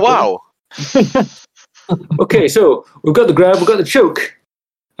known. Oh, wow. Okay, so we've got the grab, we've got the choke.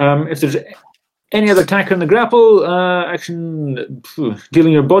 If there's any other attacker in the grapple, action,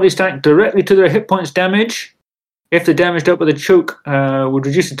 dealing your body stack directly to their hit points damage. If they're damaged up with a choke, would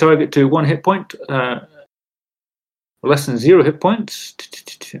reduce the target to 1 hit point, or less than 0 hit points.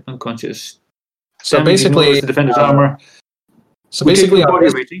 Unconscious. So basically, the defender's armor. So basically, body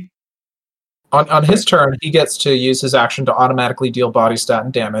rating. On his turn, he gets to use his action to automatically deal body stat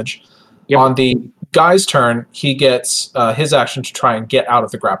and damage. Yep. On the guy's turn, he gets his action to try and get out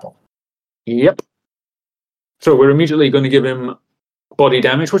of the grapple. Yep. So we're immediately going to give him body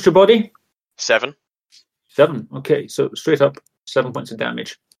damage. What's your body? 7. 7. Okay, so straight up 7 points of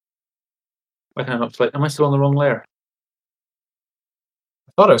damage. Why can I not select? Am I still on the wrong layer?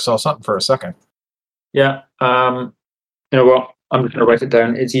 I thought I saw something for a second. Yeah. You know what? I'm just going to write it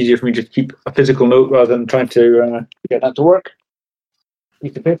down. It's easier for me to keep a physical note rather than trying to get that to work.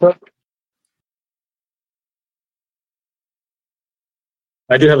 Piece of paper.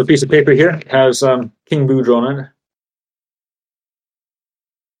 I do have a piece of paper here. It has King Boo drawn on it.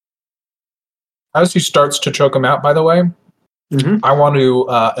 As he starts to choke him out, by the way, Mm-hmm. I want to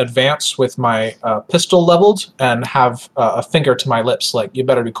advance with my pistol leveled and have a finger to my lips, like, you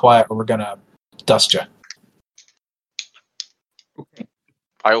better be quiet or we're going to dust you. Okay.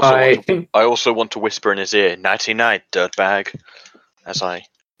 I also want to whisper in his ear, "Nighty night, dirtbag," as I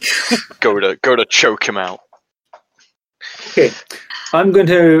go to choke him out. Okay. I'm going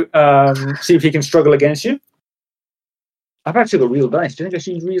to see if he can struggle against you. I've actually got real dice. Do you think I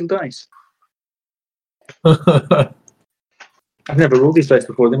should use real dice? I've never rolled these dice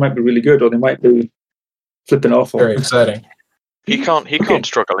before. They might be really good, or they might be flipping awful. Very exciting. He can't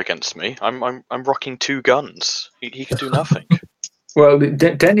struggle against me. I'm rocking 2 guns. He can do nothing. Well,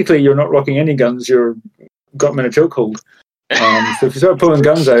 technically, you're not rocking any guns. You're got them in a chokehold. So if you start pulling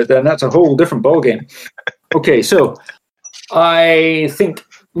guns out, then that's a whole different ballgame. Okay, so I think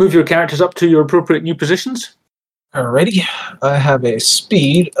move your characters up to your appropriate new positions. Alrighty. I have a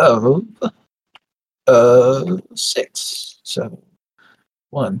speed of 6. So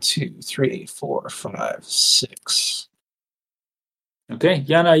 1, 2, 3, 4, 5, 6. Okay,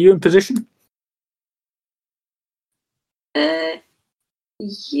 Yana, are you in position?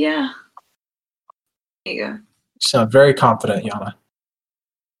 Yeah. There you go. You sound very confident, Yana.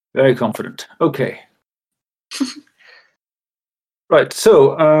 Very confident. Okay. Right,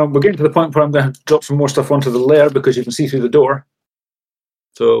 so we're getting to the point where I'm going to drop some more stuff onto the layer because you can see through the door.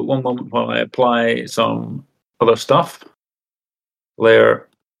 So one moment while I apply some other stuff. Layer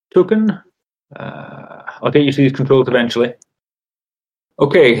token. I'll get you to these controls eventually.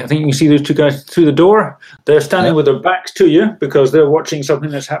 Okay, I think you can see those 2 guys through the door. They're standing with their backs to you because they're watching something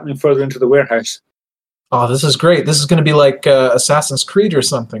that's happening further into the warehouse. Oh, this is great. This is going to be like Assassin's Creed or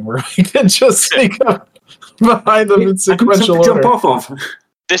something, where we can just sneak up behind them in sequential order. Jump off of.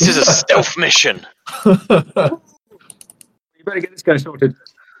 This is a stealth mission. You better get this guy sorted.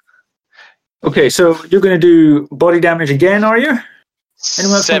 Okay, so you're going to do body damage again, are you?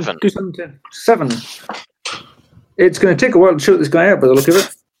 Anyone else 7. do something? 7. It's going to take a while to shoot this guy out by the look of it.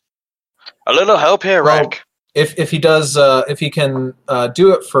 A little help here, Rack. If he does, if he can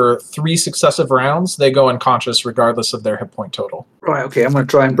do it for 3 successive rounds, they go unconscious regardless of their hit point total. Right, okay, I'm going to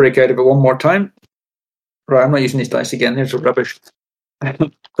try and break out of it one more time. Right, I'm not using these dice again. Here's the rubbish.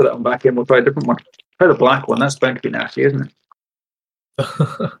 Put that one back in. We'll try a different one. Try the black one. That's bound to be nasty, isn't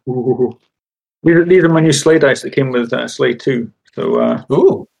it? Ooh. These are my new Slay dice that came with Slay 2. So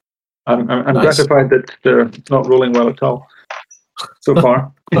Ooh. I'm Nice. gratified that they're not rolling well at all so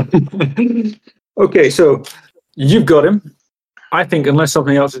far. Okay, so you've got him. I think unless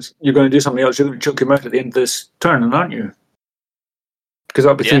something else is, you're going to do something else, you're going to choke him out at the end of this turn, aren't you? Because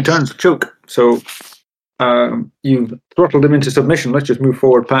that'll be 3 turns of choke. So you've throttled him into submission. Let's just move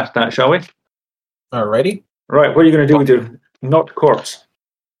forward past that, shall we? Alrighty. Right, what are you going to do with your not corpse?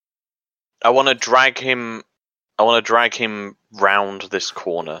 I want to drag him round this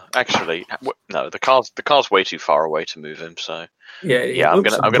corner. Actually, no, the car's way too far away to move him. So yeah, I'm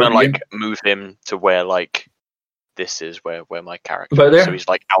gonna like move him to where like this is where my character About is. there? So he's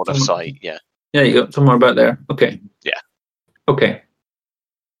like out of sight. Yeah. Yeah, you go somewhere about there. Okay. Yeah. Okay.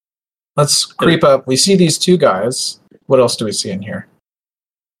 Let's creep up. We see these 2 guys. What else do we see in here?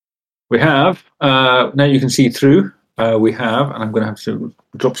 We have now you can see through. We have, and I'm going to have to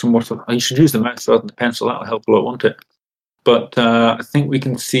drop some more stuff. You should use the mouse rather than the pencil. That'll help a lot, won't it? But I think we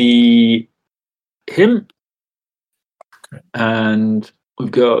can see him. Okay. And we've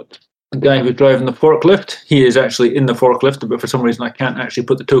got the guy who's driving the forklift. He is actually in the forklift, but for some reason I can't actually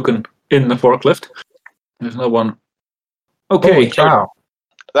put the token in the forklift. There's no one. Okay. Holy cow.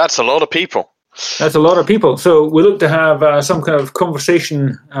 That's a lot of people. That's a lot of people. So we look to have some kind of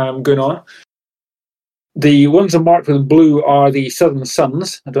conversation going on. The ones that are marked with blue are the Southern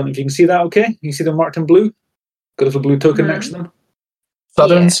Suns. I don't know if you can see that okay. You see them marked in blue? Got a little blue token next to them.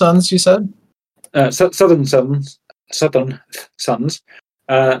 Southern Suns, you said? Southern Suns.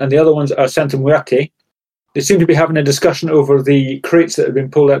 And the other ones are Santa Muerte. They seem to be having a discussion over the crates that have been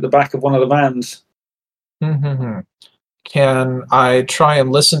pulled out the back of one of the vans. Mm-hmm. Can I try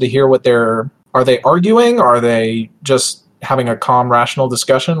and listen to hear what they're... Are they arguing? Or are they just having a calm, rational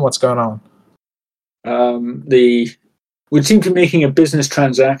discussion? What's going on? They would seem to be making a business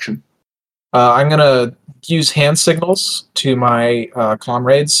transaction. I'm going to use hand signals to my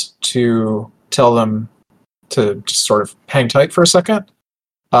comrades to tell them to just sort of hang tight for a second.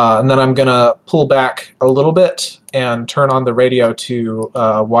 And then I'm going to pull back a little bit and turn on the radio to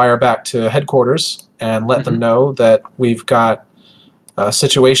wire back to headquarters and let them know that we've got a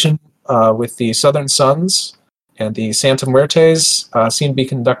situation with the Southern Sons and the Santa Muertes seem to be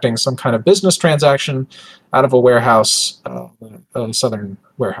conducting some kind of business transaction out of a warehouse, a southern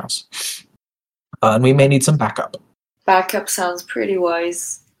warehouse. And we may need some backup. Backup sounds pretty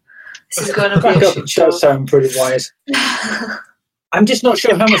wise. This is going to be a Backup shit show. does sound pretty wise. I'm just not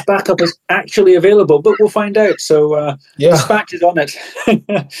sure how much backup is actually available, but we'll find out. So Dispatch is on it.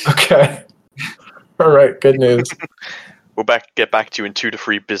 Okay. All right. Good news. We'll get back to you in 2 to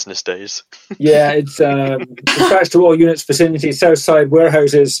 3 business days. Yeah, it's Dispatch to all units, vicinity, south side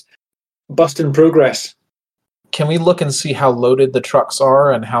warehouses, bust in progress. Can we look and see how loaded the trucks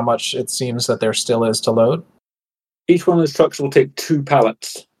are and how much it seems that there still is to load? Each one of those trucks will take 2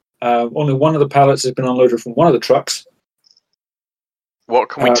 pallets. Only one of the pallets has been unloaded from one of the trucks. What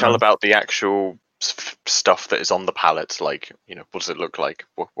can we tell about the actual stuff that is on the pallets? Like, what does it look like?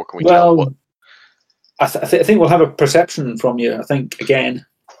 What can we tell? Well, I think we'll have a perception from you, I think, again.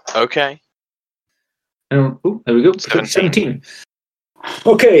 Okay. There we go. 17.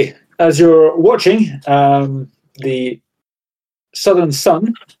 Okay, as you're watching, the Southern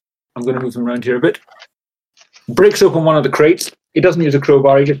Sun, I'm going to move them around here a bit, breaks open one of the crates. He doesn't use a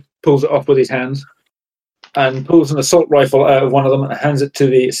crowbar, he just pulls it off with his hands and pulls an assault rifle out of one of them and hands it to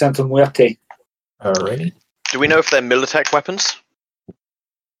the Santa Muerte. Alrighty. Do we know if they're Militech weapons?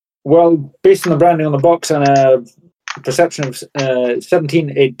 Well, based on the branding on the box and a perception of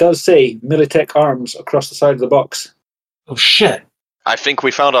 17, it does say Militech Arms across the side of the box. Oh, shit. I think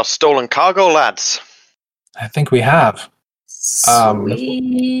we found our stolen cargo, lads. I think we have.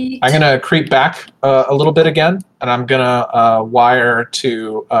 Sweet. I'm going to creep back a little bit again, and I'm going to wire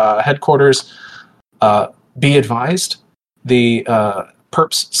to headquarters. Be advised, the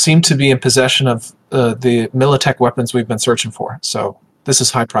perps seem to be in possession of the Militech weapons we've been searching for, so this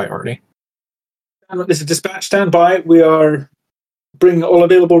is high priority. This is Dispatch. Stand by. We are bringing all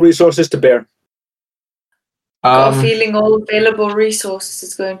available resources to bear. Got a feeling all available resources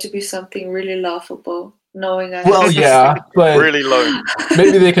is going to be something really laughable, knowing I well, have yeah, but Really low.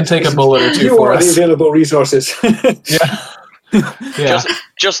 maybe they can take a bullet or two You for are the us. available resources. Yeah. Yeah.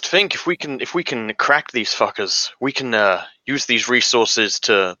 Just think, if we can crack these fuckers, we can use these resources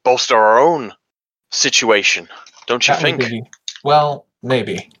to bolster our own situation. Don't you That would think? be- well,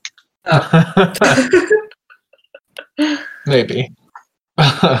 maybe. Maybe.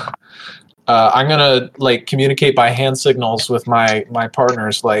 I'm gonna communicate by hand signals with my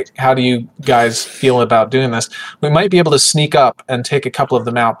partners. Like, how do you guys feel about doing this? We might be able to sneak up and take a couple of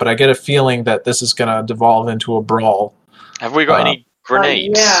them out, but I get a feeling that this is gonna devolve into a brawl. Have we got any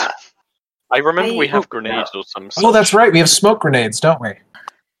grenades? yeah. I remember we have grenades or some Oh, sort. that's right. We have smoke grenades, don't we?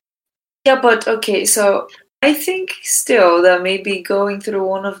 Yeah, but okay, so I think still that maybe going through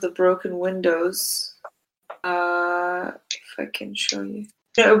one of the broken windows, if I can show you,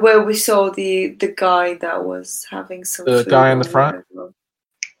 where we saw the guy that was having some The food guy in the or front? whatever.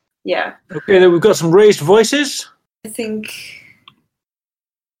 Yeah, Okay, then we've got some raised voices. I think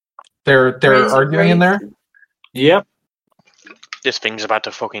They're arguing in there. Yep. This thing's about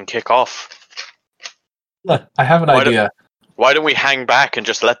to fucking kick off. I have an idea. Why don't we hang back and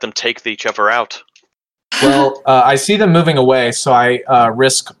just let them take each other out? Well, I see them moving away, so I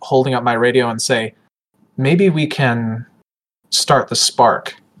risk holding up my radio and say, maybe we can start the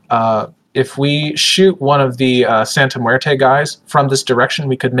spark. If we shoot one of the Santa Muerte guys from this direction,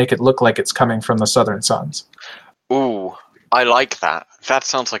 we could make it look like it's coming from the Southern Sons. Ooh, I like that. That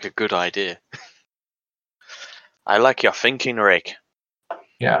sounds like a good idea. I like your thinking, Rick.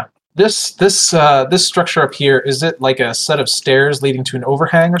 Yeah. This structure up here, is it like a set of stairs leading to an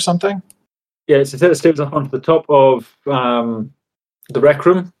overhang or something? Yeah, it's a set of stairs up onto the top of the rec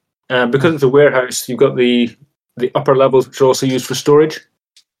room. Because it's a warehouse, you've got the upper levels, which are also used for storage.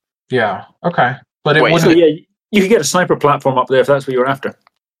 Yeah. Okay. But it Wait, wouldn't. So yeah, you could get a sniper platform up there if that's what you're after.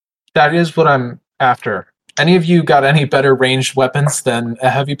 That is what I'm after. Any of you got any better ranged weapons than a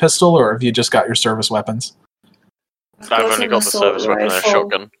heavy pistol, or have you just got your service weapons? I've only got the service weapon and a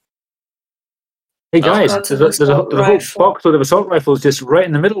shotgun. Hey guys, Got there's a whole assault rifle. box full of assault rifles just right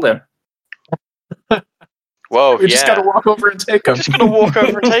in the middle there. Well, We just gotta walk over and take them. Just gotta walk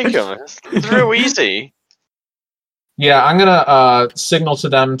over and take them. It's real easy. Yeah, I'm gonna signal to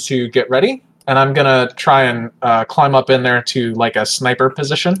them to get ready, and I'm gonna try and climb up in there to like a sniper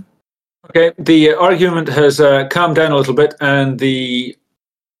position. Okay, the argument has calmed down a little bit, and the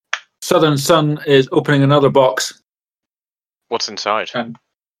Southern Sun is opening another box. What's inside? Um,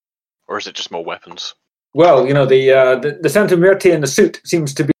 Or is it just more weapons? Well, the Santa Muerte in the suit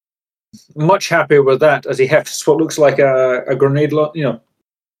seems to be much happier with that as he hefts what looks like a grenade,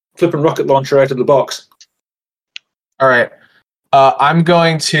 flipping rocket launcher out of the box. All right, I'm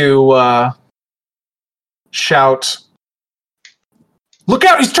going to shout, "Look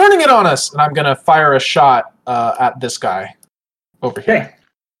out! He's turning it on us!" And I'm gonna fire a shot at this guy over here. Okay.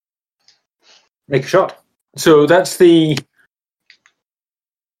 Make a shot. So that's the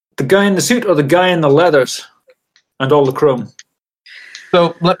guy in the suit or the guy in the leathers and all the chrome?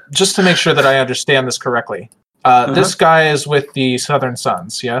 So just to make sure that I understand this correctly, this guy is with the Southern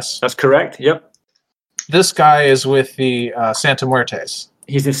Suns, yes? That's correct, yep. This guy is with the Santa Muertes.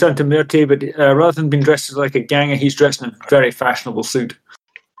 He's in Santa Muerte, but rather than being dressed as like a ganger, he's dressed in a very fashionable suit.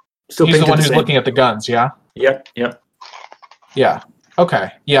 Still He's the one who's same. looking at the guns, yeah? Yep. Yeah.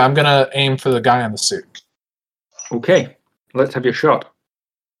 Okay. Yeah, I'm gonna aim for the guy in the suit. Okay, let's have your shot.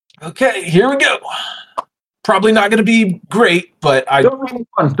 Okay, here we go. Probably not gonna be great, but Don't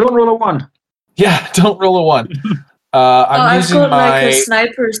roll a one. Yeah, don't roll a 1. I've got like a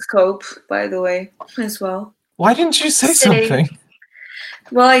sniper scope, by the way, as well. Why didn't you say something?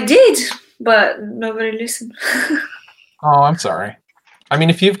 Well, I did, but nobody listened. Oh, I'm sorry. I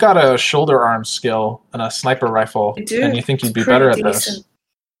mean, if you've got a shoulder arm skill and a sniper rifle, and you think you'd be better at this.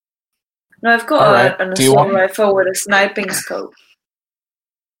 No, I've got an assault rifle with a sniping scope.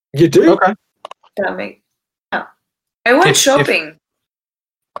 You do? Okay. I went shopping.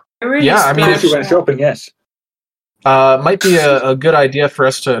 If you went shopping, yes. Might be a good idea for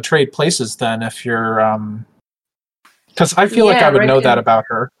us to trade places then, if you're because I feel like I would know that about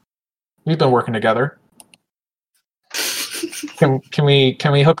her. We've been working together. Can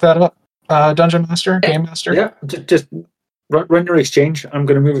we hook that up, Dungeon Master, Game Master? Yeah, just run your exchange. I'm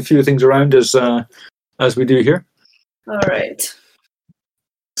going to move a few things around as we do here. All right.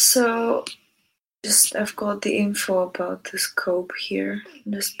 So, I've got the info about the scope here,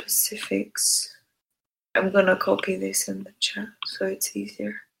 the specifics. I'm gonna copy this in the chat so it's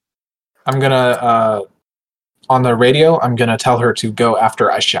easier. I'm gonna on the radio. I'm gonna tell her to go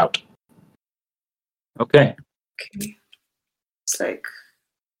after I shout. Okay. It's like,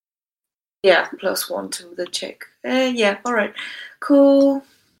 yeah, +1 to the check. Yeah, all right, cool.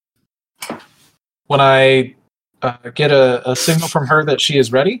 When I get a signal from her that she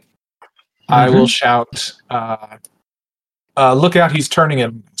is ready, I will shout, "Look out! He's turning it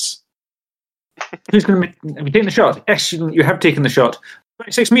on us." Who's going to be taking the shot? Excellent, you have taken the shot.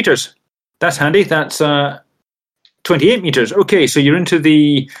 26 meters. That's handy. That's 28 meters. Okay, so you're into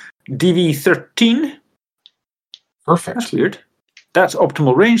the DV13. Perfect. That's weird. That's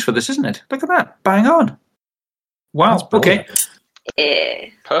optimal range for this, isn't it? Look at that. Bang on. Wow. Okay. Yeah.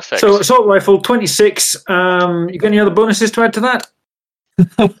 Perfect. So assault rifle 26. You got any other bonuses to add to that?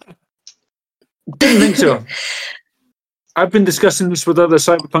 Didn't think so. I've been discussing this with other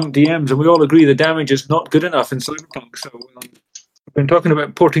Cyberpunk DMs, and we all agree the damage is not good enough in Cyberpunk. So I've been talking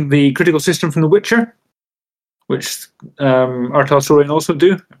about porting the critical system from The Witcher, which Artal Sorian also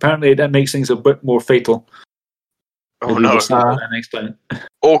do. Apparently, that makes things a bit more fatal. Oh no! Next time.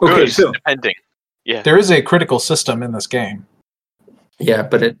 Or good, depending. Yeah, there is a critical system in this game. Yeah,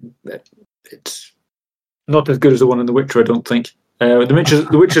 but it's not as good as the one in The Witcher, I don't think. The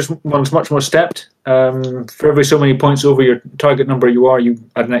Witcher's one's much more stepped. For every so many points over your target number you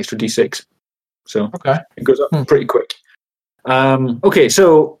add an extra d6. So it goes up pretty quick. Okay,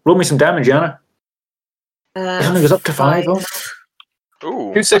 so roll me some damage, Yana. It only goes up to 5. Oh, no.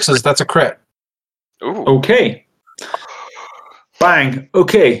 Ooh. 2 6s, that's a crit. Ooh. Okay. Bang.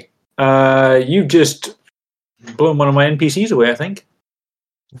 Okay. You've just blown one of my NPCs away, I think.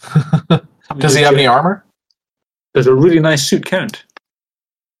 Does he have any armor? There's a really nice suit count.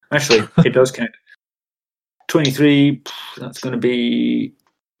 Actually, it does count. 23, that's going to be...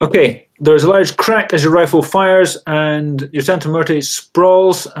 Okay, there's a large crack as your rifle fires, and your Santa Muerte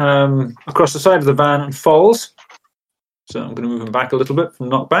sprawls across the side of the van and falls. So I'm going to move him back a little bit from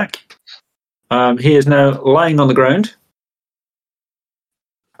knockback. He is now lying on the ground.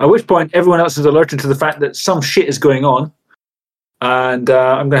 At which point, everyone else is alerted to the fact that some shit is going on. And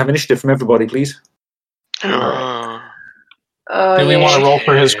I'm going to have initiative from everybody, please. Do we want to roll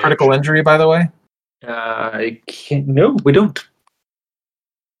for his critical injury, by the way? No, we don't.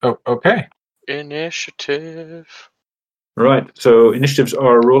 Oh, okay. Initiative. Right, so initiatives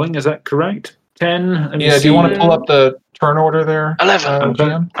are rolling, is that correct? 10. Let me Yeah, do see. you want to pull up the turn order there? 11. I'm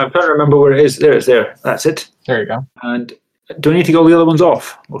GM? trying to remember where it is. There, it's there. That's it. There you go. And do I need to get all the other ones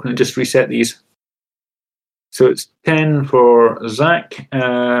off? Or can I just reset these? So it's 10 for Zach.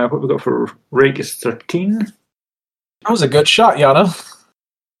 What we got for Rake is 13. That was a good shot, Yana.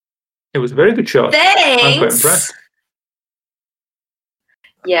 It was a very good shot. I'm quite Thanks. impressed.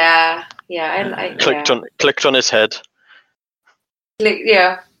 Yeah, I Clicked on his head.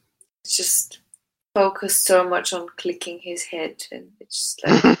 Yeah, it's just focused so much on clicking his head, and it's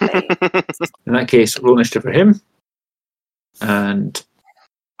just like In that case, roll initiative for him. And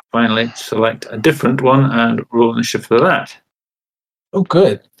finally, select a different one and roll initiative for that. Oh,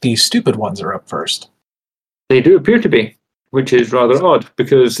 good. The stupid ones are up first. They do appear to be, which is rather odd,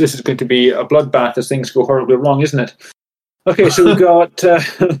 because this is going to be a bloodbath as things go horribly wrong, isn't it? Okay, so we've got...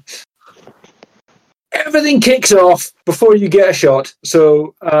 everything kicks off before you get a shot.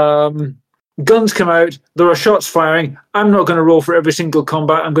 So guns come out, there are shots firing. I'm not going to roll for every single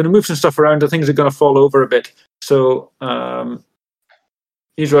combat. I'm going to move some stuff around and things are going to fall over a bit. So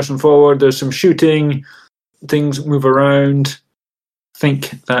he's rushing forward. There's some shooting. Things move around. I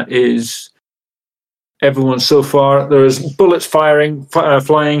think that is everyone so far. There's bullets flying.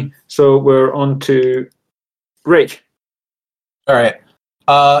 So we're on to Rake. All right.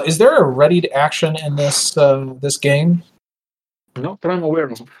 Is there a ready to action in this this game? Not that I'm aware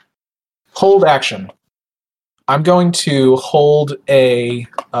of. Hold action. I'm going to hold a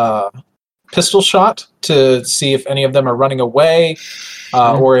pistol shot to see if any of them are running away,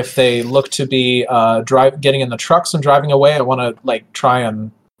 or if they look to be getting in the trucks and driving away. I want to try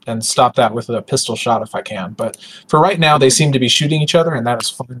and stop that with a pistol shot if I can. But for right now, they seem to be shooting each other, and that is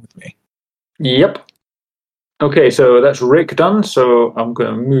fine with me. Yep. Okay, so that's Rick done. So I'm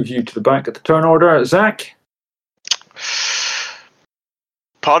going to move you to the back of the turn order. Zach?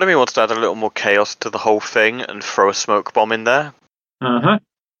 Part of me wants to add a little more chaos to the whole thing and throw a smoke bomb in there. Uh-huh.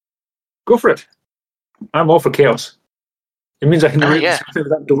 Go for it. I'm all for chaos. It means I can do it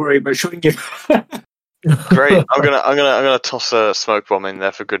without to worry about shooting you. Great. I'm gonna toss a smoke bomb in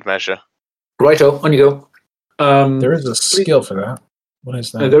there for good measure. Righto, on you go. There is a skill for that. What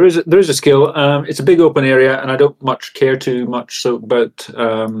is that? There is a skill. It's a big open area, and I don't care too much about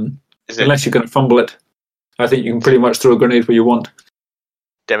unless you're going to fumble it. I think you can pretty much throw a grenade where you want.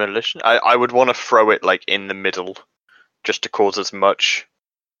 Demolition? I would want to throw it in the middle, just to cause as much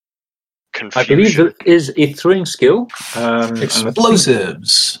confusion. I believe there is a throwing skill.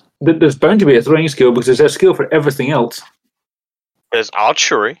 Explosives. There's bound to be a throwing skill because there's a skill for everything else. There's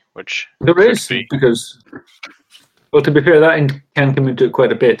archery, which there is because. Well, to be fair, that can come into it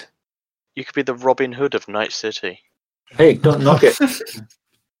quite a bit. You could be the Robin Hood of Night City. Hey, don't knock it.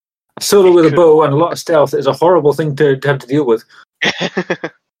 A solo with a bow and a lot of stealth is a horrible thing to have to deal with.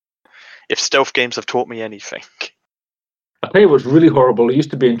 If stealth games have taught me anything. I'll tell you what's really horrible, it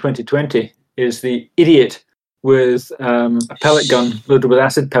used to be in 2020, is the idiot with a pellet gun loaded with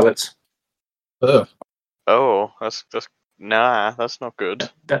acid pellets. Ugh. Oh, that's not good.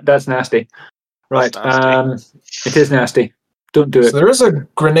 That's nasty. Right, nasty. It is nasty. Don't do it. So there is a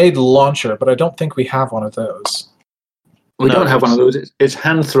grenade launcher, but I don't think we have one of those. We don't have one of those. It's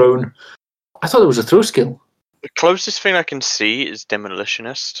hand thrown. I thought there was a throw skill. The closest thing I can see is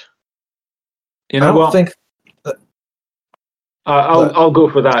Demolitionist. You know I don't think. I'll go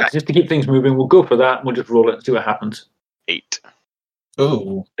for that. Just to keep things moving, we'll go for that and we'll just roll it and see what happens. 8.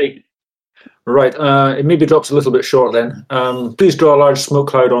 Ooh. 8. Right, it maybe drops a little bit short then. Please draw a large smoke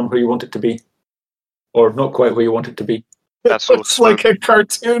cloud on where you want it to be. Or not quite where you want it to be. That looks like a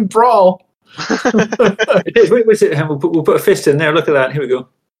cartoon brawl. It is. Wait, we'll put a fist in there. Look at that. Here we go.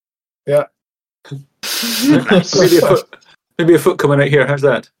 Yeah. maybe a foot coming out here. How's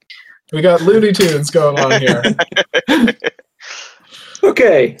that? We got Looney Tunes going on here.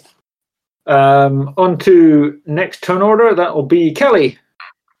 Okay. On to next turn order. That will be Kelly.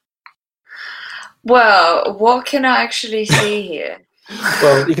 Well, what can I actually see here?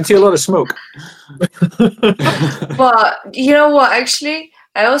 Well, you can see a lot of smoke. But you know what? Actually,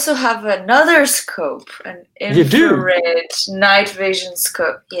 I also have another scope, an infrared night vision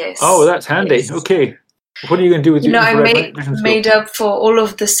scope. Yes. Oh, that's handy. Yes. Okay. What are you going to do with your infrared night vision scope? I made up for all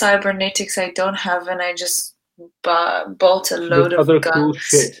of the cybernetics I don't have, and I just bought a load of guns. Cool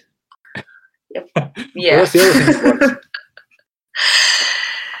shit. Yep. Well, Yeah. that's the other thing.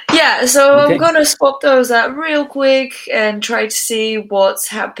 Yeah, so okay. I'm going to swap those out real quick and try to see what's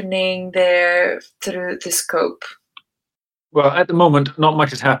happening there through the scope. Well, at the moment, not much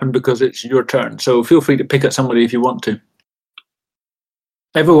has happened because it's your turn. So feel free to pick at somebody if you want to.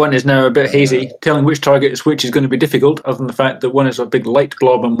 Everyone is now a bit hazy. Telling which target is which is going to be difficult, other than the fact that one is a big light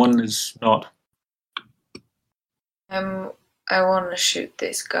blob and one is not. I want to shoot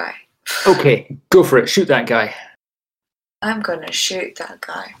this guy. Okay, go for it. Shoot that guy. I'm going to shoot that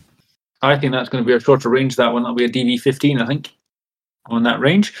guy. I think that's going to be a shorter range, that one. That'll be a DV-15, I think, on that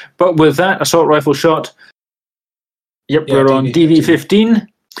range. But with that, assault rifle shot. Yep, Yeah, we're on DV-15. DV-15.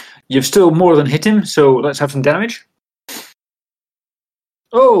 You've still more than hit him, so let's have some damage.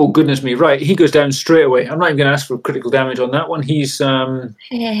 Oh, goodness me. Right, he goes down straight away. I'm not even going to ask for critical damage on that one. He's...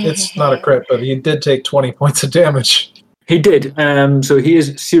 It's not a crit, but he did take 20 points of damage. He did. So he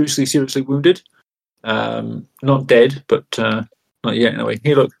is seriously wounded. Not dead, but not yet anyway.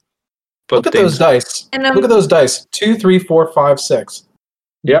 Hey, look. Look at those dice. Look at those dice. 2, 3, 4, 5, 6.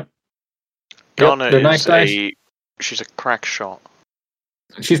 Yep. Ghana they're is nice dice. she's a crack shot.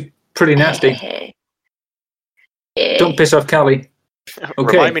 She's pretty nasty. Don't piss off Callie.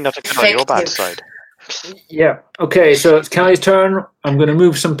 Okay. Remind me not to get on your bad side. Yeah. Okay, so it's Callie's turn. I'm going to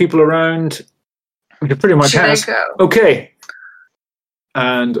move some people around. Which pretty much Should I has. go? Okay.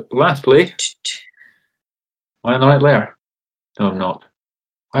 And lastly, why am I not there? No, I'm not.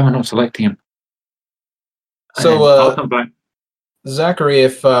 Why am I not selecting him? So, I'll come back. Zachary,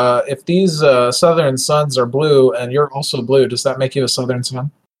 if these Southern Suns are blue and you're also blue, does that make you a Southern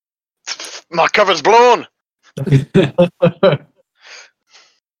Sun? My cover's blown!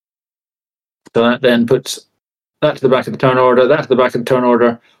 So that then puts that to the back of the turn order, that to the back of the turn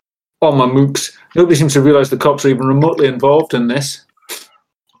order. All my mooks. Nobody seems to realise the cops are even remotely involved in this.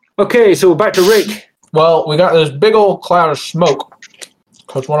 Okay, so back to Rick. Well, we got this big old cloud of smoke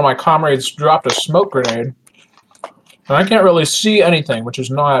because one of my comrades dropped a smoke grenade. And I can't really see anything, which is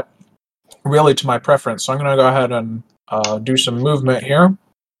not really to my preference. So I'm going to go ahead and do some movement here.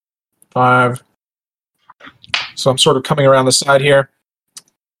 5. So I'm sort of coming around the side here.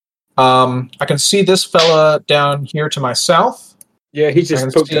 I can see this fella down here to my south. Yeah, he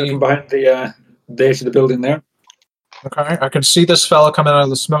just poked out from behind the edge of the building there. Okay, I can see this fella coming out of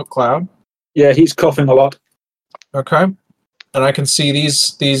the smoke cloud. Yeah, he's coughing a lot. Okay, and I can see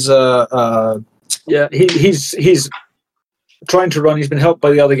these. Yeah, he's trying to run. He's been helped by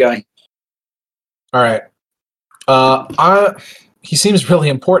the other guy. All right. He seems really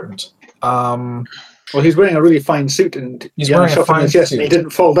important. Well, he's wearing a really fine suit, and he's wearing a fine suit. And he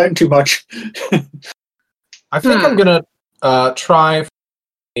didn't fall down too much. I think I'm gonna try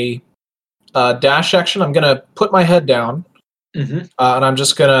a dash action. I'm gonna put my head down, and I'm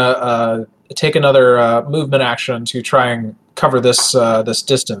just gonna take another movement action to try and cover this this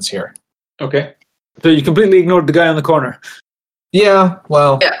distance here. Okay. So you completely ignored the guy on the corner. Yeah.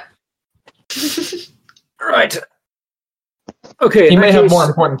 Well. Yeah. Right. Okay. He may have more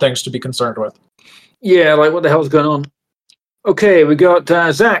important things to be concerned with. Yeah, like what the hell's going on? Okay, we got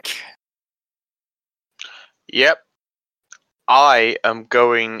Zach. Yep. I am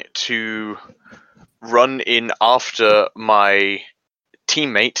going to run in after my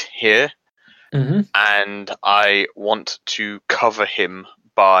teammate here, and I want to cover him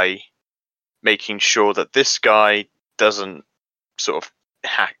by making sure that this guy doesn't sort of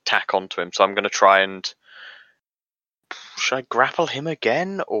tack onto him. So I'm going to try and... Should I grapple him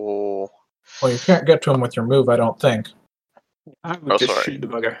again, or... Well, you can't get to him with your move, I don't think. I would just shoot the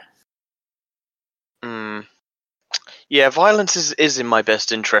bugger. Yeah, violence is in my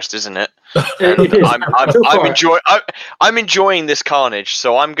best interest, isn't it? It is. I'm enjoying this carnage,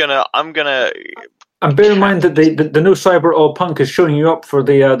 so I'm gonna. And bear in mind that the no cyber all punk is showing you up for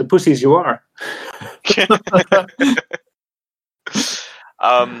the pussies you are.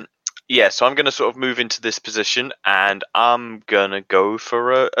 Yeah, so I'm gonna sort of move into this position, and I'm gonna go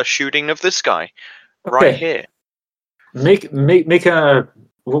for a shooting of this guy right here. Make a.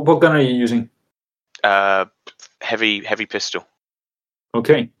 What gun are you using? Heavy pistol.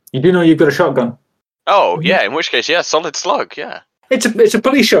 Okay, you do know you've got a shotgun. Oh yeah, in which case, yeah, solid slug. Yeah, it's a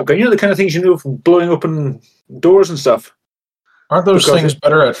police shotgun. You know the kind of things you know from blowing open doors and stuff. Aren't those things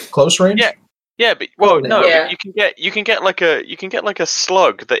better at close range? Yeah, but you can get like a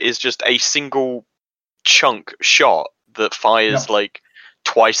slug that is just a single chunk shot that fires like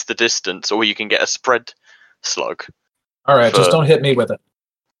twice the distance, or you can get a spread slug. All right, just don't hit me with it.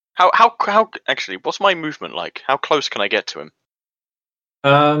 How actually? What's my movement like? How close can I get to him?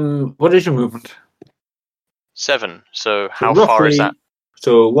 What is your movement? 7. So how far is that?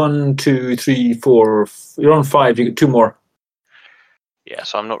 So 1, 2, 3, 4. You're on 5. You get 2 more. Yeah,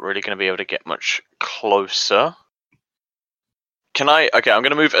 so I'm not really going to be able to get much closer. Can I? Okay, I'm going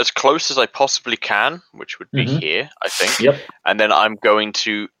to move as close as I possibly can, which would be here, I think. Yep. And then I'm going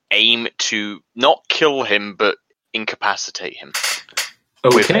to aim to not kill him, but incapacitate him.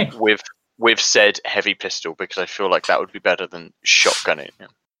 Okay. With said heavy pistol, because I feel like that would be better than shotgunning him.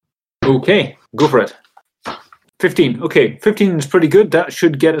 Okay, go for it. 15. Okay, 15 is pretty good. That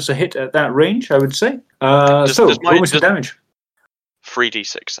should get us a hit at that range, I would say. Roll me some damage.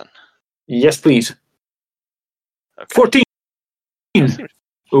 3d6 then. Yes, please. Okay. 14.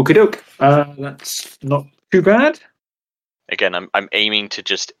 Okie doke. That's not too bad. Again, I'm aiming to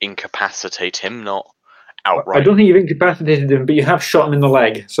just incapacitate him, not outright. I don't think you've incapacitated him, but you have shot him in the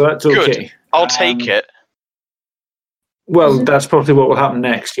leg, so that's okay. Good. I'll take it. Well, that's probably what will happen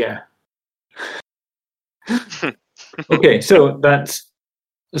next, yeah. Okay, so that's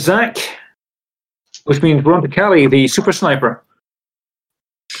Zach, which means we're on to Callie, the super sniper.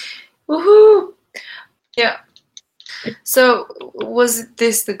 Woohoo! Yeah. So, was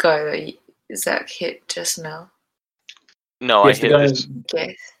this the guy that Zach hit just now? No, Yes, I hit this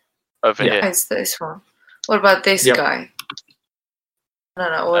Yes. over here. It's this one. What about this Yep. guy?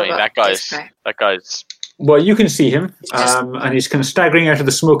 No. What I mean, about this that guy? guy's. Well, you can see him, It's just- and he's kind of staggering out of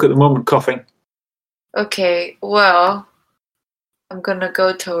the smoke at the moment, coughing. Okay, well, I'm gonna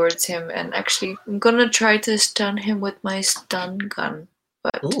go towards him and actually I'm gonna try to stun him with my stun gun.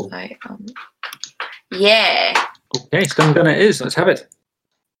 But Ooh. yeah. Okay, stun gun it is. Let's have it.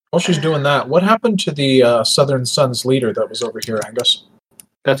 While she's doing that, what happened to the Southern Suns leader that was over here, Angus?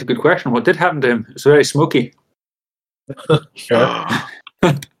 That's a good question. What did happen to him? It's very smoky. Fair.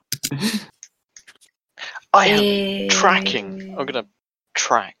 I am tracking. I'm gonna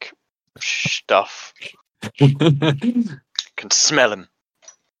track stuff. Can smell him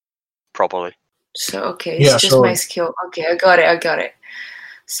properly. So okay, Yeah, it's just my skill. Okay, I got it.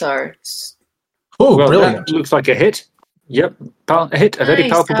 Sorry. Oh, Well, brilliant. that looks like a hit. Yep, a hit, a very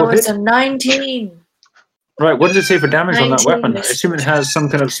Nice, palpable that was hit. a 19. Right, what does it say for damage on that 19 weapon? I assume it has some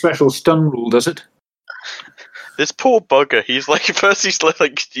kind of special stun rule, does it? This poor bugger. He's like first he's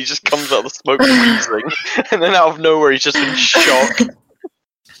like he just comes out of the smoke wheezing, and then out of nowhere he's just in shock.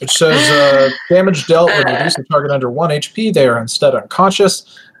 It says damage dealt would reduce the target under 1 HP. They are instead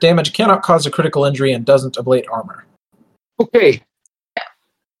unconscious. Damage cannot cause a critical injury and doesn't ablate armor. Okay.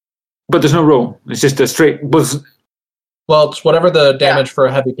 But there's no roll. It's just a straight. Well, it's whatever the damage for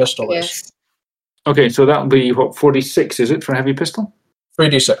a heavy pistol is. Yes. Okay, so that'll be what, 46? Is it for a heavy pistol?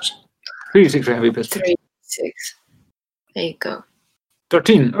 3d6. 36 for a heavy pistol. 3, 6. There you go.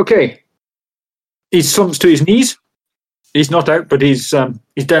 13. Okay. He slumps to his knees. He's not out, but he's down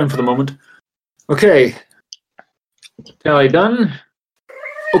for the moment. Okay. Tally done.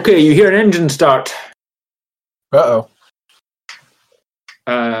 Okay, you hear an engine start. Uh-oh.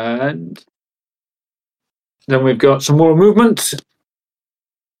 And then we've got some more movement.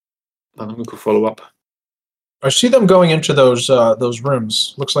 And then we could follow up. I see them going into those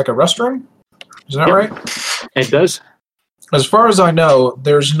rooms. Looks like a restroom. Is that Yep. right? It does. As far as I know,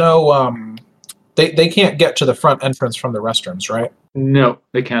 there's no they can't get to the front entrance from the restrooms, right? No,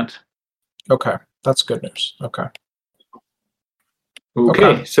 they can't. Okay. That's good news. Okay.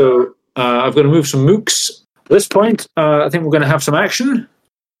 Okay. So I've got to move some mooks. At this point, I think we're going to have some action.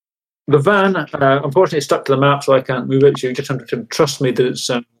 The van, unfortunately, is stuck to the map, so I can't move it. So you just have to trust me that it's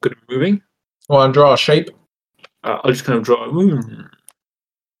going to be moving. Want to draw a shape? I'll just kind of draw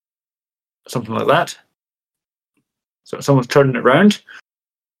something like that. So someone's turning it around.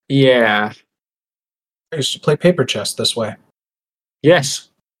 Yeah. I used to play paper chess this way. Yes.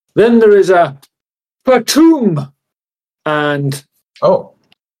 Then there is a platoon. And Oh.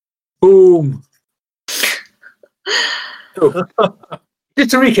 boom. So,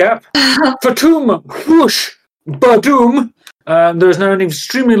 just to recap, Fatum, whoosh, badoom. There's now an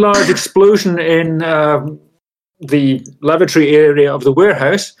extremely large explosion in the lavatory area of the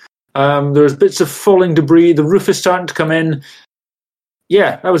warehouse. There's bits of falling debris. The roof is starting to come in.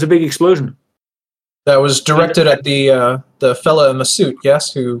 Yeah, that was a big explosion. That was directed at the fella in the suit,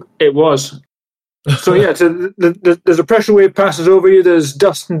 yes? Who? It was. So yeah, so there's a pressure wave passes over you. There's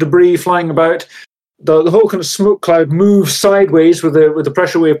dust and debris flying about. The whole kind of smoke cloud moves sideways with the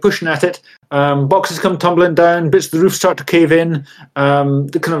pressure wave pushing at it. Boxes come tumbling down. Bits of the roof start to cave in.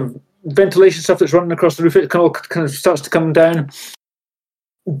 The kind of ventilation stuff that's running across the roof, it kind of starts to come down.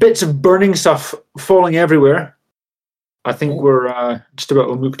 Bits of burning stuff falling everywhere. I think we're just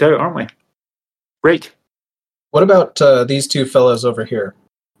about mooked out, aren't we? Great. What about these two fellas over here?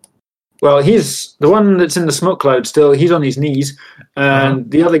 Well, he's the one that's in the smoke cloud still. He's on his knees. And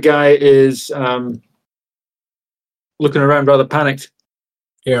the other guy is looking around rather panicked.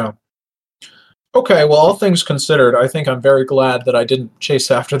 Yeah. Okay, well, all things considered, I think I'm very glad that I didn't chase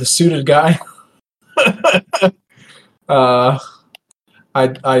after the suited guy.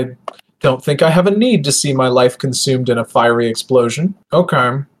 Don't think I have a need to see my life consumed in a fiery explosion.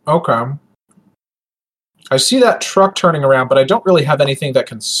 Okay. I see that truck turning around, but I don't really have anything that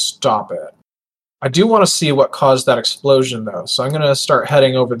can stop it. I do want to see what caused that explosion, though. So I'm going to start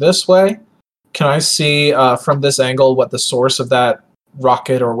heading over this way. Can I see from this angle what the source of that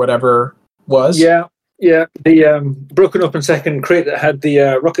rocket or whatever was? Yeah. The broken open second crate that had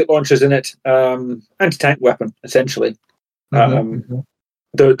the rocket launchers in it, anti-tank weapon, essentially.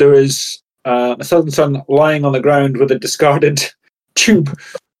 There is a Southern Sun lying on the ground with a discarded tube.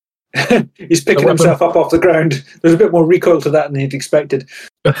 He's picking himself up off the ground. There's a bit more recoil to that than he'd expected.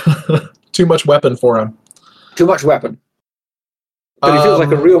 Too much weapon for him. Too much weapon. But he feels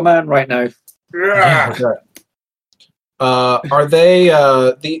like a real man right now. Yeah, okay. Are they,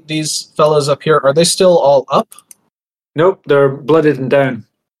 these fellows up here, are they still all up? Nope, they're blooded and down.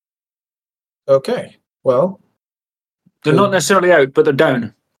 Okay, well. They're not necessarily out, but they're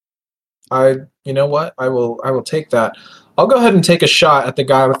down. You know what? I will take that. I'll go ahead and take a shot at the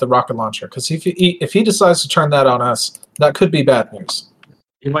guy with the rocket launcher, because if he decides to turn that on us, that could be bad news.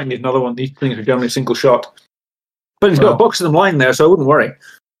 You might need another one. These things are generally single shot. But he's got a box of them lying there, so I wouldn't worry.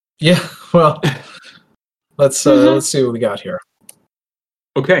 Yeah, well, let's see what we got here.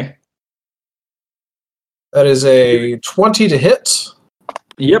 Okay. That is a 20 to hit.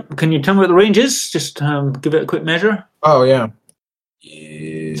 Yep. Can you tell me what the range is? Just give it a quick measure. Oh, yeah.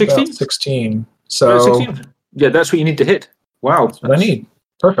 16? 16. So 16? Yeah, that's what you need to hit. Wow. That's what I need.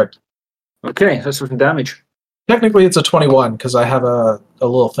 Perfect. Okay, that's some damage. Technically, it's a 21 because I have a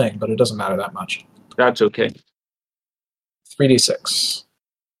little thing, but it doesn't matter that much. That's okay. 3d6.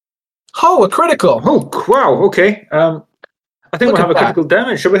 Oh, a critical! Oh, wow, okay. I think we'll have a critical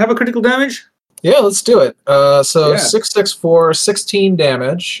damage. Shall we have a critical damage? Yeah, let's do it. 6, 6, 4, 16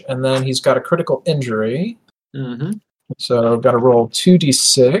 damage, and then he's got a critical injury. Mm-hmm. So I've got to roll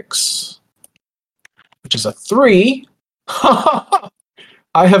 2d6, which is a 3. I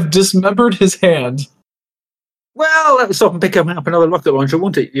have dismembered his hand. Well, that will stop him picking up another rocket launcher,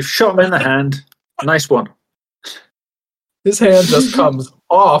 won't it? You've shot him in the hand. Nice one. His hand just comes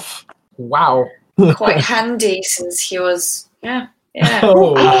off. Wow. Quite handy since he was, yeah.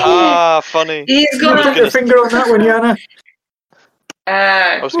 Oh. Funny. He's Can you put your finger on that one, Yana?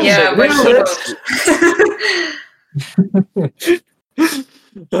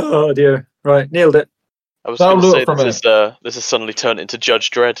 Oh dear. Right, nailed it. I was going to say this has suddenly turned into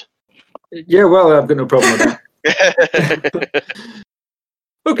Judge Dredd. Yeah, well, I've got no problem with that.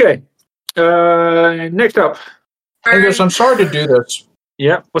 Okay. Next up. Angus, I'm sorry to do this.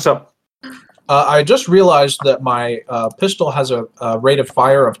 Yeah, what's up? I just realized that my pistol has a rate of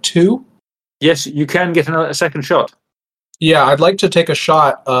fire of 2. Yes, you can get a second shot. Yeah, I'd like to take a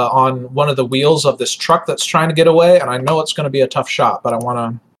shot on one of the wheels of this truck that's trying to get away, and I know it's going to be a tough shot, but I want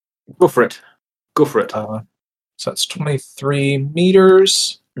to... Go for it. Go for it. So that's 23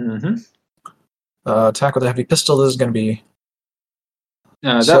 meters. Mm-hmm. Attack with a heavy pistol. This is going to be...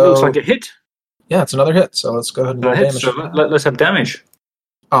 that looks like a hit. Yeah, it's another hit, so let's go ahead and roll damage. So let's have damage.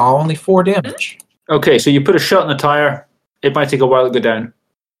 Oh, only 4 damage. Okay, so you put a shot in the tire. It might take a while to go down.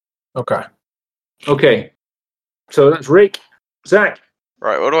 Okay. Okay. So that's Rick. Zach.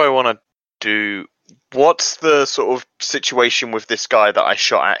 Right, what do I want to do? What's the sort of situation with this guy that I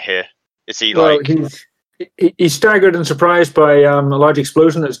shot at here? Is he he's staggered and surprised by a large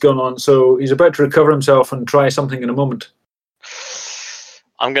explosion that's gone on, so he's about to recover himself and try something in a moment.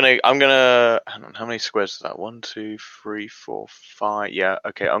 I'm gonna hang on, how many squares is that? 1, 2, 3, 4, 5. Yeah,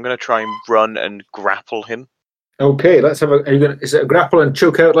 okay. I'm gonna try and run and grapple him. Okay, let's have is it a grapple and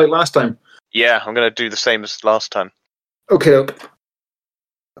choke out like last time? Yeah, I'm gonna do the same as last time. Okay.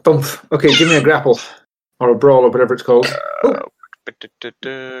 Bump. Okay, give me a grapple. Or a brawl or whatever it's called.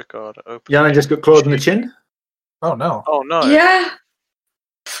 God, open. Yana just got clawed in the chin. Oh no. Oh no. Yeah.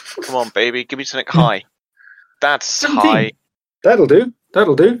 Come on, baby, give me something high. That's 17. high. That'll do.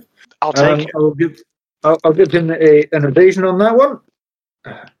 I'll take it. I'll give him an evasion on that one.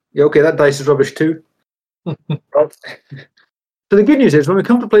 Yeah, okay, that dice is rubbish too. Right. So the good news is, when we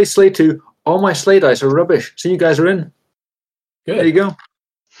come to play Slay 2, all my Slay dice are rubbish. So you guys are in. Good. There you go.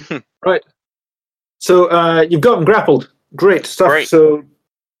 Right. So you've got him grappled. Great stuff. Great. So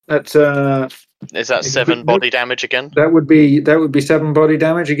that's is that 7 body damage again? That would be 7 body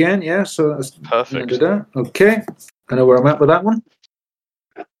damage again. Yeah. So that's perfect. Okay. I know where I'm at with that one.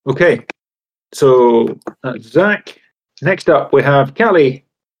 Okay. So that's Zach. Next up, we have Callie.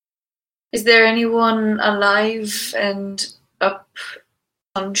 Is there anyone alive and up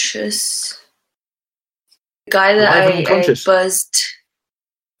conscious? The guy that I buzzed.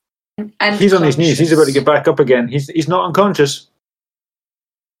 And he's on his knees. He's about to get back up again. He's not unconscious.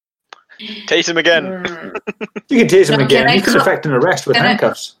 Tase him again. You can tase him No, again. can I You could cuff- effect an arrest with can I-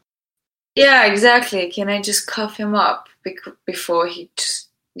 handcuffs. Yeah, exactly. Can I just cuff him up before he just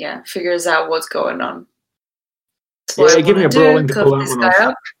figures out what's going on? That's what I Give me a wanna do, brawling to cuff pull that this one guy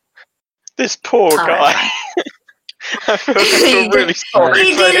off. up. This poor All guy. right. I feel really sorry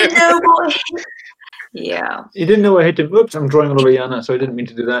He for him. didn't know what. Yeah. You didn't know I hit him. Oops, I'm drawing all over Yana, so I didn't mean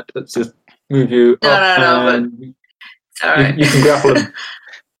to do that. Let's just move you No, up. but and it's all right. you can grapple him.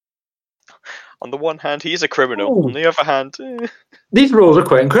 On the one hand, he's a criminal. Ooh. On the other hand, These rolls are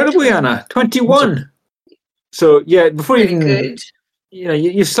quite incredible, Yana. 21. So, before you Pretty can... good.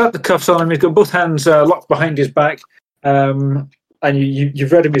 You slap the cuffs on him. He's got both hands locked behind his back. And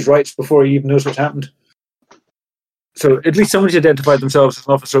you've read him his rights before he even knows what's happened. So at least somebody's identified themselves as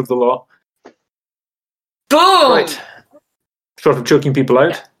an officer of the law. Boom! Right. Sort of choking people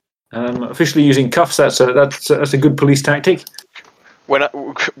out. Officially using cuffs, that's a good police tactic.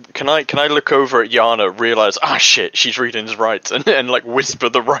 can I look over at Yana, realize shit, she's reading his rights, and like whisper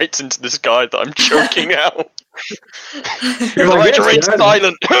the rights into this guy that I'm choking out. You're the right to remain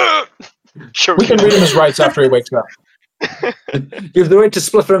silent. We can read him his rights after he wakes up. You have the right to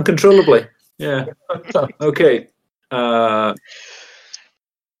splutter uncontrollably. Yeah. Okay.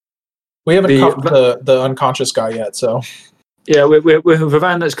 We haven't cuffed the unconscious guy yet, so. Yeah, we have a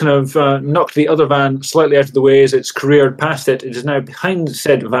van that's kind of knocked the other van slightly out of the way as it's careered past it. It is now behind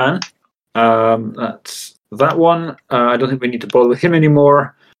said van. That's that one. I don't think we need to bother with him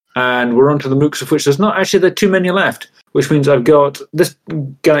anymore. And we're on to the mooks, of which there's not actually that too many left, which means I've got this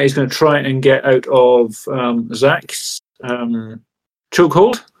guy is going to try and get out of Zach's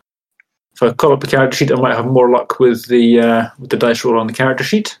chokehold. If I call up the character sheet, I might have more luck with the dice roll on the character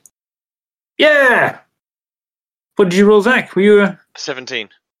sheet. Yeah! What did you roll, Zach? Were you 17.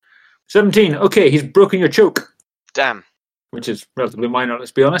 17? Okay, he's broken your choke. Damn. Which is relatively minor,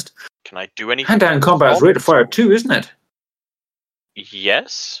 let's be honest. Can I do anything? Hand-to-hand combat is rate of fire 2, isn't it?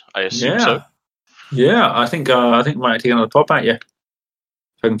 Yes, I assume so. Yeah, I think I might take another pop at you. If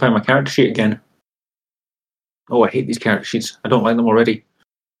I can find my character sheet again. Oh, I hate these character sheets. I don't like them already.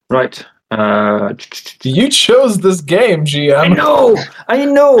 Right. You chose this game, GM. I know.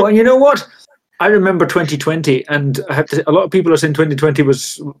 And you know what? I remember 2020, and I have to say, a lot of people are saying 2020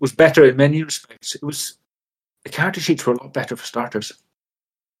 was better in many respects. The character sheets were a lot better for starters. To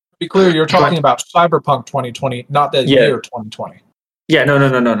be clear, you're talking about Cyberpunk 2020, not the year 2020. Yeah, no.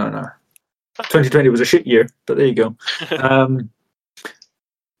 2020 was a shit year, but there you go.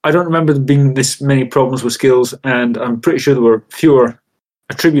 I don't remember there being this many problems with skills, and I'm pretty sure there were fewer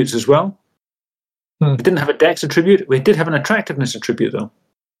attributes as well. We didn't have a dex attribute. We did have an attractiveness attribute, though.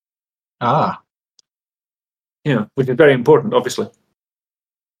 Which is very important, obviously.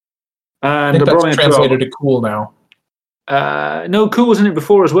 And I think that's translated to cool now. No, cool was in it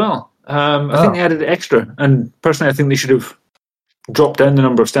before as well. I think they added extra, and personally I think they should have dropped down the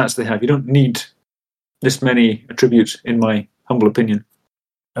number of stats they have. You don't need this many attributes, in my humble opinion,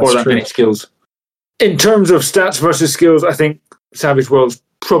 or that many skills. In terms of stats versus skills, I think Savage World's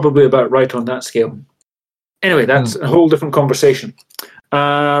probably about right on that scale. Anyway, that's a whole different conversation.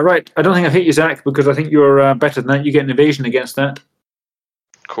 Right, I don't think I've hit you, Zach, because I think you're better than that. You get an evasion against that.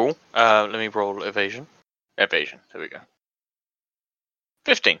 Cool. Let me roll evasion. Evasion. There we go.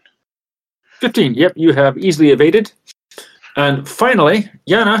 15. 15. Yep, you have easily evaded. And finally,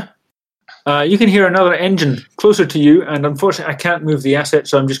 Yana, you can hear another engine closer to you, and unfortunately I can't move the asset,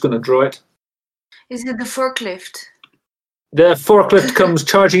 so I'm just going to draw it. Is it the forklift? The forklift comes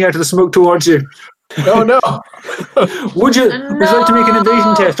charging out of the smoke towards you. Oh no! Would you like to make an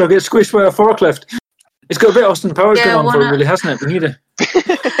evasion test or get squished by a forklift? It's got a bit of Austin Powers going on for it, really, hasn't it? We need it.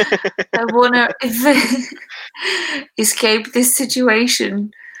 I want to escape this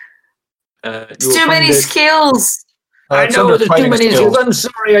situation. It's too many skills. I know there's too many skills. I'm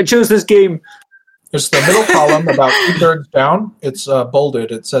sorry, I chose this game. It's the middle column, about 2/3 down. It's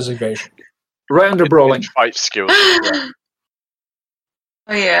bolded. It says evasion. Right under brawling. Fight skills.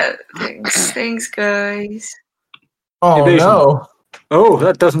 Oh yeah, thanks guys. Oh Evasion. no! Oh,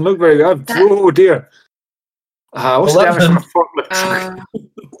 that doesn't look very good. Oh dear. What's the damage from a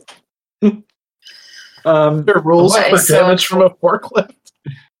forklift? There are rules for damage from a forklift.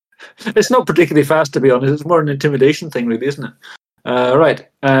 It's not particularly fast, to be honest. It's more an intimidation thing, really, isn't it? Right,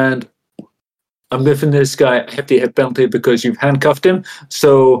 and I'm giving this guy a hefty hit penalty because you've handcuffed him.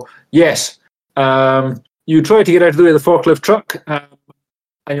 So, yes, you try to get out of the way of the forklift truck,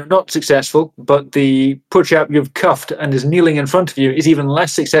 and you're not successful, but the poor chap you've cuffed and is kneeling in front of you is even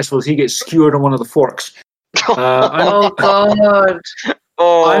less successful as he gets skewered on one of the forks. Oh, God.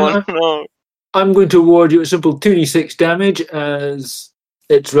 Oh, no. I'm going to award you a simple 2d6 damage as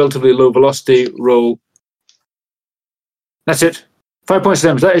its relatively low velocity, roll. That's it. 5 points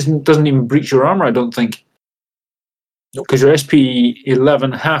of damage. That doesn't even breach your armor, I don't think. Because your SP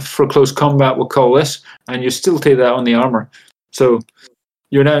 11 half for close combat, we'll call this, and you still take that on the armor. So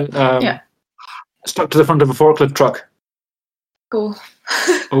you're now stuck to the front of a forklift truck. Cool.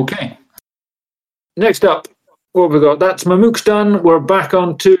 Okay. Next up, what have we got? That's Mamook's done. We're back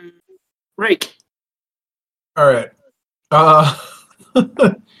on to Rake. All right. I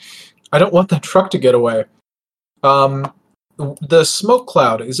don't want that truck to get away. The smoke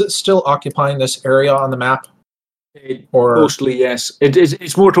cloud, is it still occupying this area on the map? Mostly, yes.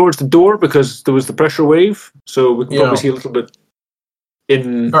 It's more towards the door because there was the pressure wave, so we can probably see a little bit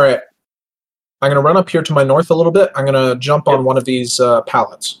in... All right. I'm going to run up here to my north a little bit. I'm going to jump on one of these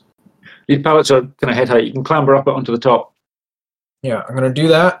pallets. These pallets are kind of head height. You can clamber up onto the top. Yeah, I'm going to do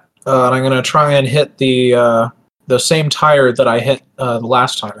that, and I'm going to try and hit the same tire that I hit the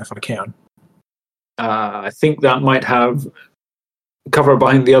last time, if I can. I think that might have cover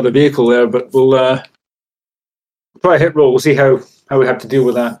behind the other vehicle there, but we'll try a hit roll. We'll see how we have to deal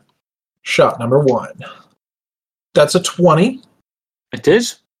with that. Shot number 1. That's a 20. It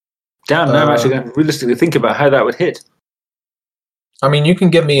is? Damn, now I'm actually going to realistically think about how that would hit. I mean, you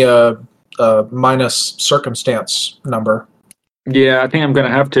can give me a minus circumstance number. Yeah, I think I'm going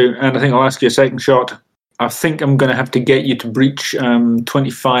to have to, and I think I'll ask you a second shot. I think I'm going to have to get you to breach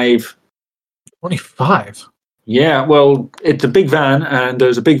 25. 25? Yeah, well, it's a big van, and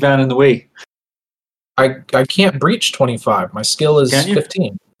there's a big van in the way. I can't breach 25. My skill is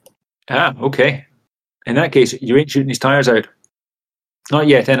 15. Ah, okay. In that case, you ain't shooting his tires out. Not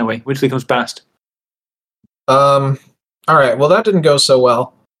yet, anyway. Wait till he comes past. All right. Well, that didn't go so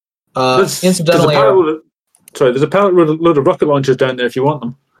well. Incidentally, there's a pallet load of rocket launchers down there if you want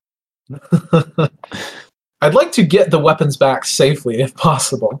them. I'd like to get the weapons back safely, if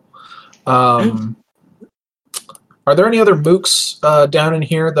possible. Are there any other mooks down in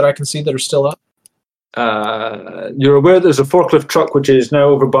here that I can see that are still up? You're aware there's a forklift truck which is now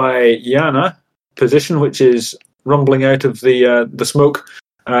over by Yana position, which is rumbling out of the smoke.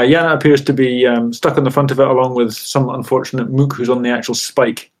 Yana appears to be stuck on the front of it along with some unfortunate mook who's on the actual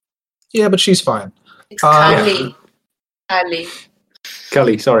spike. Yeah, but she's fine. It's Kylie.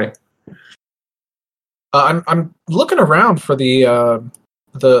 Kelly, sorry. I'm looking around for the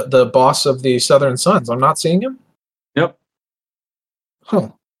boss of the Southern Sons. I'm not seeing him. Yep. Huh.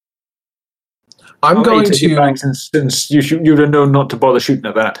 I'm going to back since you'd have known not to bother shooting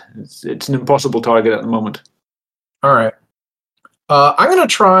at that. It's an impossible target at the moment. All right. I'm going to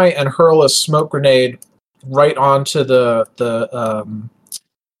try and hurl a smoke grenade right onto the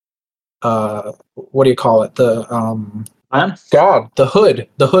what do you call it? The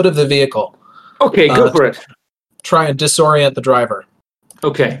hood of the vehicle. Okay, go for it. Try and disorient the driver.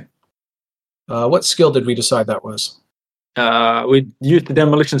 Okay. What skill did we decide that was? We used the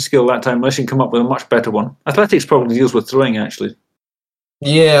demolition skill that time, unless you can come up with a much better one. Athletics probably deals with throwing, actually.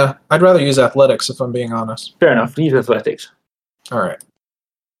 Yeah, I'd rather use athletics, if I'm being honest. Fair enough, use athletics. All right.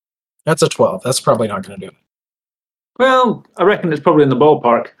 That's a 12. That's probably not going to do it. Well, I reckon it's probably in the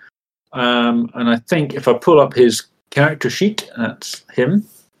ballpark. And I think if I pull up his character sheet, that's him,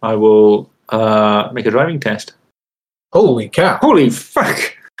 I will make a driving test. Holy cow. Holy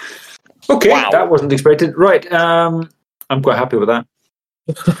fuck! Okay, wow. That wasn't expected. Right, I'm quite happy with that.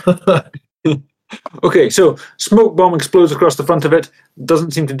 Okay, so smoke bomb explodes across the front of it.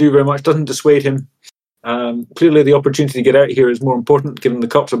 Doesn't seem to do very much. Doesn't dissuade him. Clearly, the opportunity to get out here is more important, given the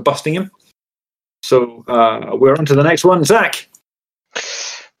cops are busting him. So we're on to the next one, Zach.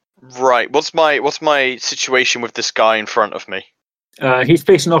 Right. What's my situation with this guy in front of me? He's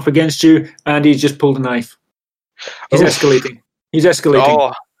facing off against you, and he's just pulled a knife. He's escalating. He's escalating.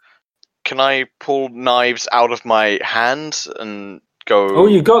 Oh, can I pull knives out of my hands and go? Oh,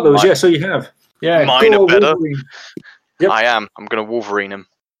 you've got those. Yeah, so you have. Yeah, mine are better. Yep. I am. I'm going to Wolverine him.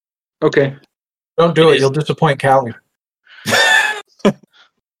 Okay. Don't do it. You'll disappoint Callie.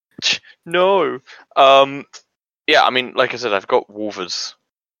 No. Yeah, I mean, like I said, I've got Wolvers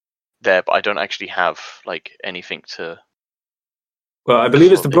there, but I don't actually have like anything to. Well, I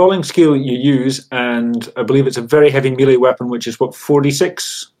believe it's the brawling skill you use, and I believe it's a very heavy melee weapon, which is what,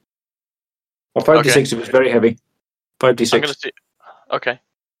 4d6? Or 5d6 if it's very heavy. 5d6. I'm gonna see. Okay.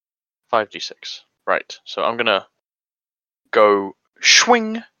 5d6. Right. So I'm gonna go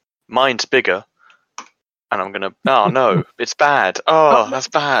swing. Mine's bigger. And I'm gonna. Oh no, it's bad. Oh, that's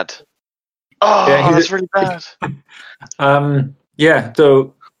bad. Oh, yeah, that's really bad. Yeah,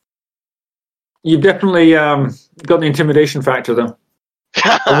 so you've definitely got the intimidation factor, though.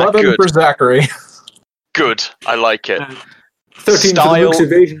 11 for Zachary. Good. I like it. 13 for the Mook's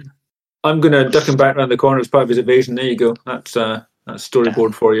evasion. I'm going to duck him back around the corner as part of his evasion. There you go. That's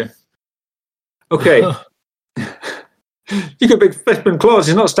storyboard for you. Okay. You got big flipping claws.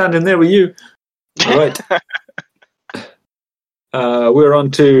 He's not standing there with you. All right. We're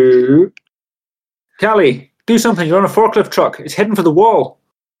on to Callie. Do something. You're on a forklift truck. It's heading for the wall.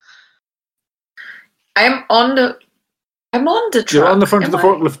 I'm on the truck. You're on the front of the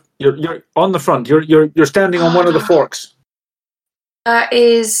forklift. You're on the front. You're standing on one of the forks. That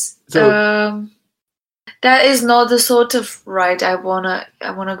is not the sort of ride I wanna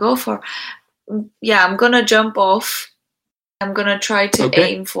go for. Yeah, I'm gonna jump off. I'm gonna try to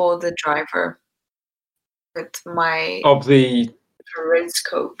aim for the driver with my raid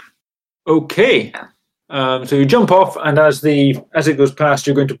scope. Okay. Yeah. So you jump off, and as it goes past,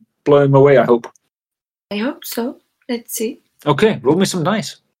 you're going to blow him away. I hope. I hope so. Let's see. Okay, roll me some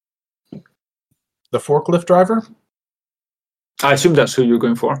dice. The forklift driver? I assume that's who you're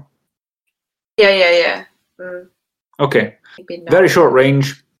going for. Yeah. Okay. Very short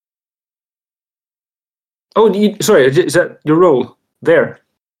range. Oh, sorry, is that your roll? There.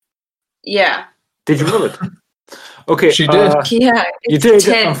 Yeah. Did you roll it? Okay. She did. Yeah. You did.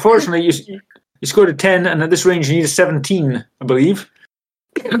 10. Unfortunately, you scored a 10, and at this range you need a 17, I believe,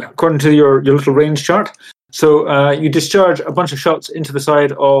 according to your little range chart. So you discharge a bunch of shots into the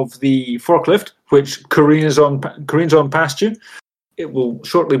side of the forklift, which careens on past you. It will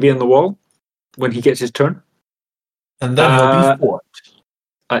shortly be in the wall when he gets his turn. And then he'll be forked.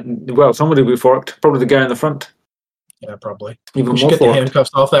 Well, somebody will be forked. Probably the guy in the front. Yeah, probably. Even we should more get forked. the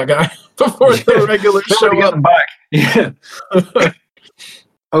handcuffs off that guy before the regulars show get up. him back. Yeah.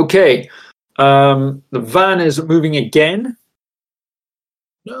 Okay. The van is moving again.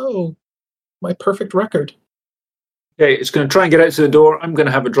 No. My perfect record. Okay, it's going to try and get out to the door. I'm going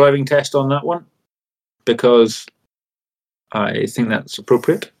to have a driving test on that one because I think that's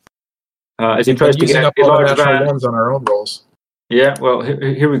appropriate. As he tries to using get up a all the large natural van. ones on our own rolls. Yeah, well,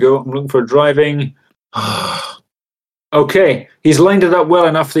 here we go. I'm looking for driving. Okay, he's lined it up well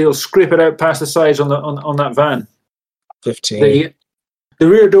enough that he'll scrape it out past the sides on that van. 15. The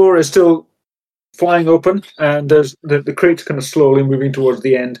rear door is still flying open, and there's the crate's kind of slowly moving towards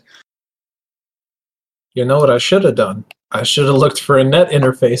the end. You know what I should have done? I should have looked for a net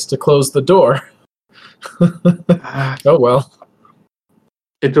interface to close the door. Oh well.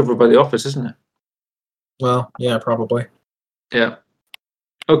 It's over by the office, isn't it? Well, yeah, probably. Yeah.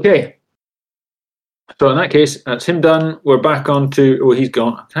 Okay. So in that case, that's him done. We're back on to... Oh, he's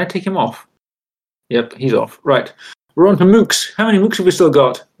gone. Can I take him off? Yep, he's off. Right. We're on to Mooks. How many Mooks have we still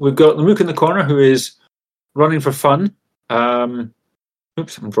got? We've got the Mook in the corner who is running for fun.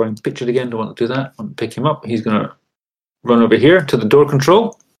 Oops, I'm drawing pictured again. Don't want to do that. I want to pick him up. He's going to run over here to the door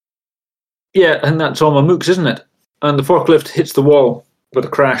control. Yeah, and that's all my Mooks, isn't it? And the forklift hits the wall with a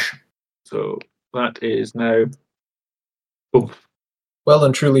crash. So that is now... Oh, Well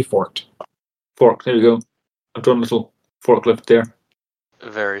and truly forked. fork. There you go. I've drawn a little forklift there.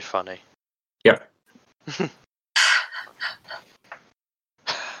 Very funny. Yeah.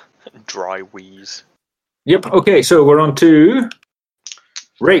 Dry wheeze. Yep. Okay, so we're on to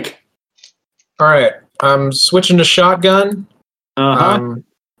Rake. All right. I'm switching to shotgun. Uh-huh.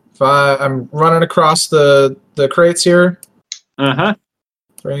 I'm running across the crates here. Uh-huh.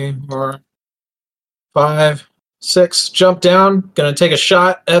 3, 4, 5, 6. Jump down. Gonna take a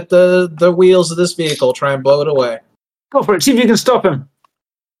shot at the wheels of this vehicle. Try and blow it away. Go for it. See if you can stop him.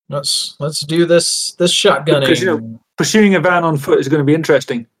 Let's do this shotgunning. Because, pursuing a van on foot is going to be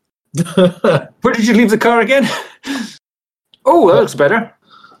interesting. Where did you leave the car again? Oh, that looks better.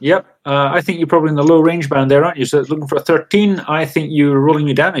 Yep. I think you're probably in the low range band there, aren't you? So it's looking for a 13. I think you're rolling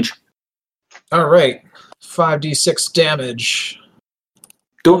me damage. All right. 5d6 damage.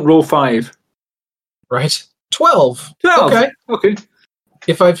 Don't roll 5. Right. 12. 12. Okay. Okay.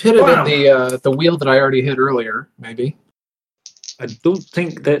 If I've hit it Wow. at the wheel that I already hit earlier, maybe. I don't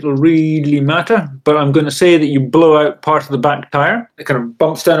think that'll really matter, but I'm going to say that you blow out part of the back tire. It kind of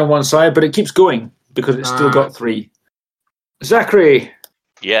bumps down on one side, but it keeps going because it's still got 3. Zachary.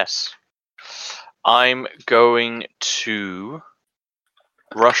 Yes. I'm going to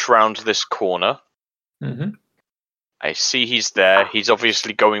rush round this corner. Mm-hmm. I see he's there. He's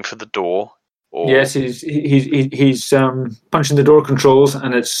obviously going for the door. Or... Yes, he's punching the door controls,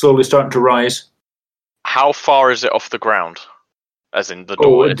 and it's slowly starting to rise. How far is it off the ground? As in the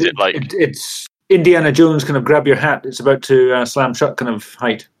door? Is it like... It's Indiana Jones kind of grab your hat. It's about to slam shut kind of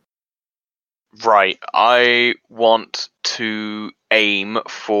height. Right. I want to aim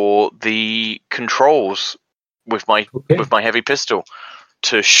for the controls with my heavy pistol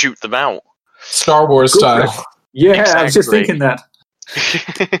to shoot them out. Star Wars Go for style. Yeah, I was just Exactly. thinking that.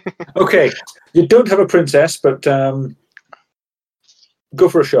 Okay, you don't have a princess, but go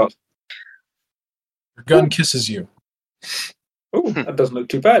for a shot. Your gun kisses you. Oh, that doesn't look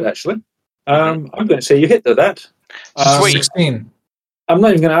too bad, actually. I'm going to say you hit that. Sweet. 16. I'm not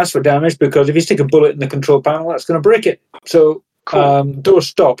even going to ask for damage because if you stick a bullet in the control panel, that's going to break it. So, Cool. door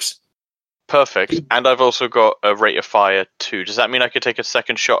stops. Perfect. And I've also got a rate of fire 2. Does that mean I could take a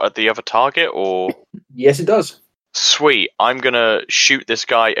second shot at the other target, or? Yes, it does. Sweet. I'm gonna shoot this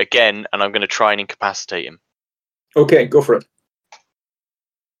guy again, and I'm gonna try and incapacitate him. Okay, go for it.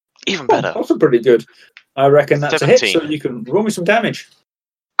 Even better. Also pretty good. I reckon that's a hit, 17. so you can roll me some damage.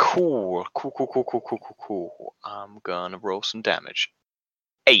 Cool. I'm gonna roll some damage.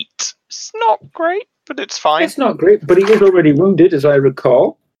 8. It's not great, but it's fine. It's not great, but he is already wounded, as I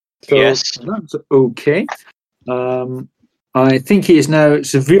recall. So Yes. that's okay. I think he is now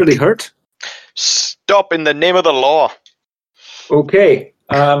severely hurt. Stop in the name of the law. Okay.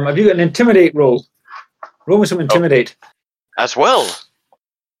 Have you got an intimidate roll? Roll me some intimidate. As well.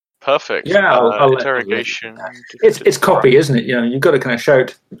 Perfect. Yeah, I'll let- interrogation. It's copy, isn't it? You know, you've got to kind of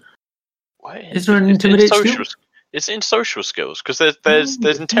shout. What Is there an it's in intimidate social, skill? It's in social skills because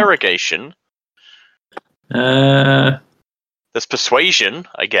there's interrogation. Uh, There's persuasion,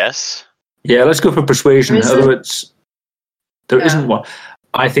 I guess. yeah, let's go for persuasion. Is it? Although there Yeah. isn't one.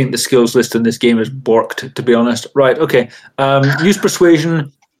 I think the skills list in this game is borked, to be honest. Right, okay. Use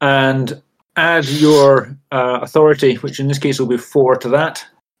persuasion and add your authority, which in this case will be 4 to that.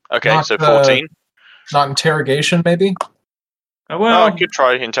 Okay, Not, so 14. Not interrogation, maybe? Well, I could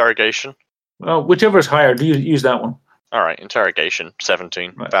try interrogation. well, whichever is higher, do you use that one? All right, interrogation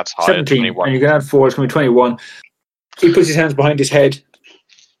 17. Right. That's higher. 17, 21. and you can add 4, it's going to be 21. He puts his hands behind his head.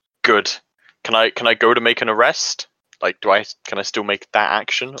 Good. Can I go to make an arrest? Like, can I still make that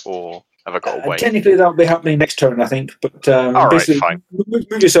action, or have I got to wait? Technically, that'll be happening next turn, I think. But All right, basically, fine. move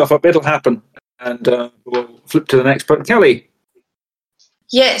yourself up. It'll happen. And we'll flip to the next part. Kelly.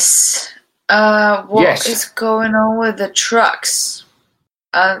 Yes. What is Yes. going on with the trucks?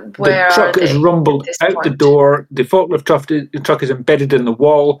 Where The truck are has they rumbled at this out the point? door. The forklift truck is embedded in the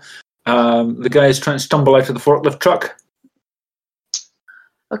wall. The guy is trying to stumble out of the forklift truck.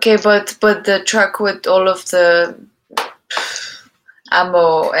 Okay, but the truck with all of the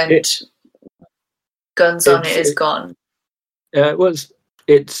ammo and guns on it is gone.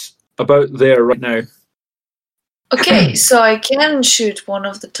 It's about there right now. Okay, so I can shoot one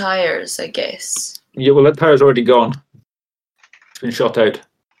of the tires, I guess. Yeah, well, that tire's already gone. It's been shot out.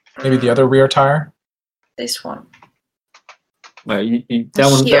 Maybe the other rear tire? This one. Well, that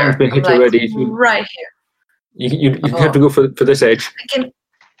one's Here. been hit I'm like, already. right here. You have to go for this edge. I can.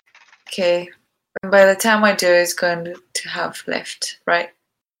 Okay. And by the time I do, it's going to have left, right?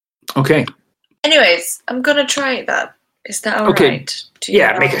 Okay. Anyways, I'm gonna try that. Is that alright? Okay. Do you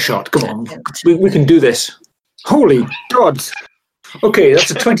Yeah, know make a shot. Come on. content? We can do this. Holy gods. Okay,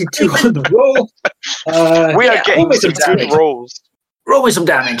 that's a 22 on the roll. We are Yeah, getting always some a damage. good rolls. Roll me some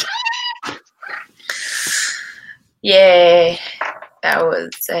damage. Yeah, that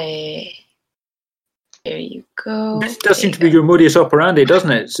was a. Here you go. This does seem to be your modus operandi, doesn't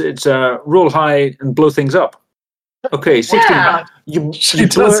it? It's roll high and blow things up. Okay, 16. Yeah. You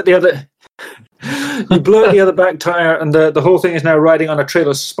It blow does. out the other. You blow out the other back tire, and the whole thing is now riding on a trail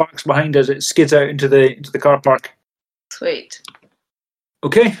of sparks behind us. It skids out into the car park. Sweet.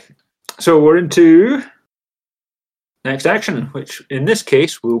 Okay, so we're into next action, which in this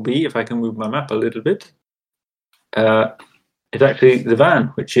case will be, if I can move my map a little bit, it's actually the van,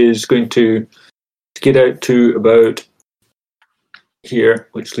 which is going to skid out to about here,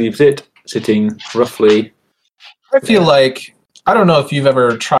 which leaves it sitting roughly. I feel like, I don't know if you've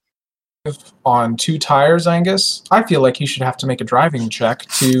ever tried on 2 tires, Angus. I feel like he should have to make a driving check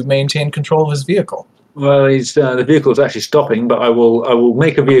to maintain control of his vehicle. Well, the vehicle is actually stopping, but I will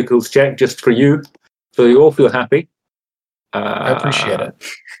make a vehicles check just for you, so you all feel happy. I appreciate it.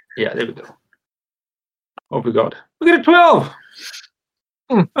 Yeah, there we go. What have we got? We got a 12.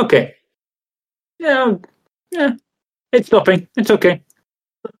 Okay. Yeah, it's stopping. It's okay.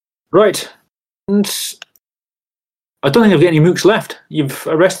 Right. And I don't think I've got any mooks left. You've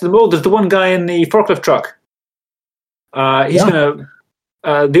arrested them all. There's the one guy in the forklift truck. He's gonna.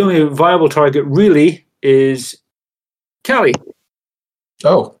 The only viable target really is Callie.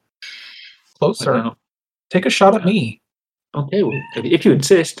 Oh. I Closer. don't know. Take a shot at me. Okay, well, if you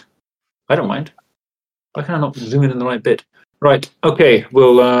insist, I don't mind. Why can I not zoom in the right bit? Right. Okay.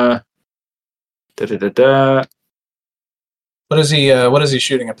 We'll. What is he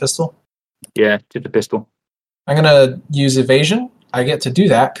shooting? A pistol? Yeah, just a pistol. I'm gonna use evasion. I get to do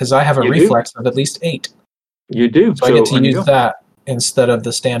that because I have a You do? reflex of at least 8. You do. So I get to on you use go. that instead of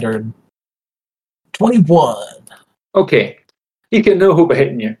the standard 21. Okay. He can no hope of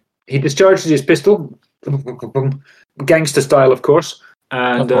hitting you. He discharges his pistol, gangster style, of course.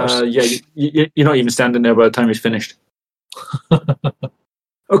 And Of course. you're not even standing there by the time he's finished.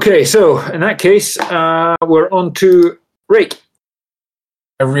 Okay, so in that case, we're on to Rake.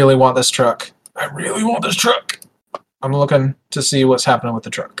 I really want this truck. I'm looking to see what's happening with the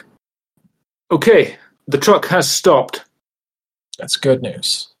truck. Okay, the truck has stopped. That's good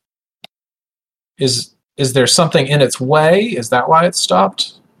news. Is there something in its way? Is that why it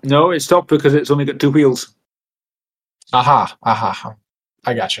stopped? No, it stopped because it's only got 2 wheels. Aha.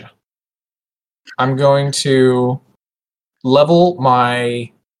 I gotcha. I'm going to level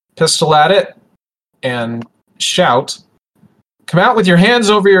my pistol at it and shout, "Come out with your hands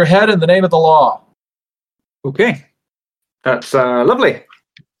over your head in the name of the law." Okay, that's lovely.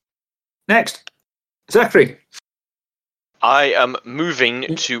 Next, Zachary. I am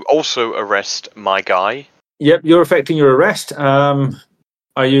moving to also arrest my guy, Yep, you're effecting your arrest.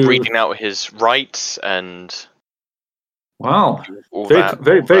 Are you? reading out his rights and Wow, all very, that.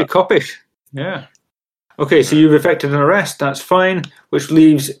 very, all very that. coppish. Yeah. Okay, so you've effected an arrest. That's fine. Which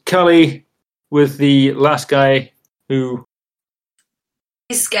leaves Kelly with the last guy who.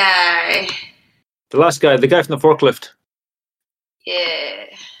 This guy. The last guy, the guy from the forklift. Yeah.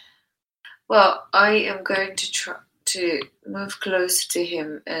 Well, I am going to try to move closer to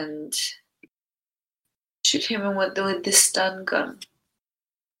him and shoot him with the stun gun.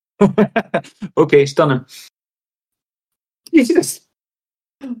 Okay, stun him. Jesus.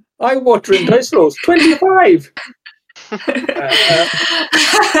 Eye-watering dice rolls. 25!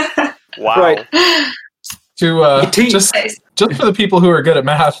 Wow. Right. To 18. just for the people who are good at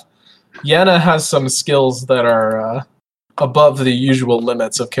math, Yana has some skills that are above the usual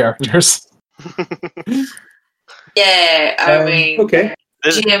limits of characters. Yeah, I mean, Okay.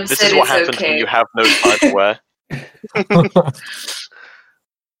 This GM is said what it's happens okay. when you have no cyberware.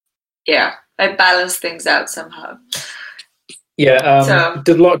 Yeah, I balance things out somehow. Yeah, So-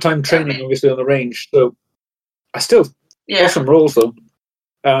 did a lot of time training, obviously, on the range, so I still Yeah. awesome rolls, though.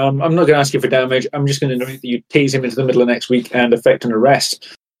 I'm not going to ask you for damage. I'm just going to narrate that you tase him into the middle of next week and effect an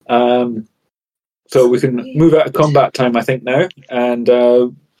arrest. So we can move out of combat time, I think, now, and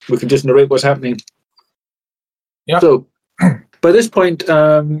we can just narrate what's happening. Yeah. So by this point,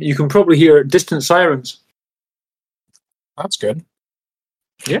 you can probably hear distant sirens. That's good.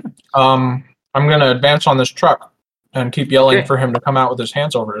 Yeah. I'm going to advance on this truck and keep yelling Okay. for him to come out with his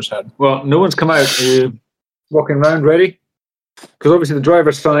hands over his head. Well, no one's come out. Are you walking around ready? Because obviously the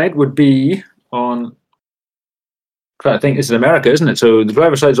driver's side would be on. I think this is America, isn't it? So the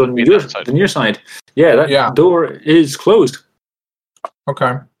driver's side's on the near side. Yeah, that door is closed.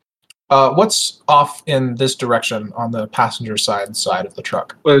 Okay. What's off in this direction on the passenger side of the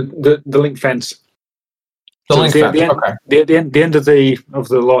truck? Well, the link fence. The So link the fence. end, Okay. the end of the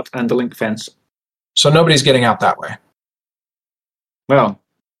lot and the link fence. So nobody's getting out that way. Well,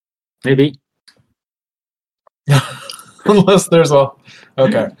 maybe. Unless there's a...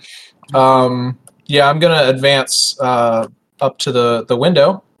 Okay. Yeah, I'm going to advance up to the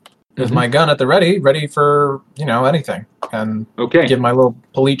window with Mhm. my gun at the ready for, anything. And Okay. give my little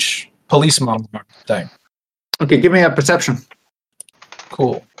policeman thing. Okay, give me a perception.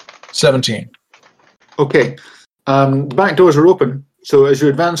 Cool. 17. Okay. The back doors are open, so as you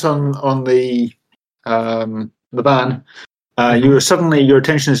advance on the van, your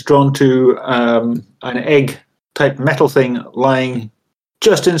attention is drawn to an egg type metal thing lying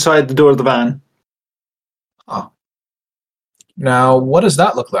just inside the door of the van. Now, what does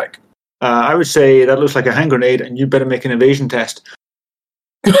that look like? I would say that looks like a hand grenade, and you better make an evasion test.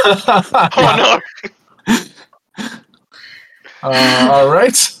 Oh no! All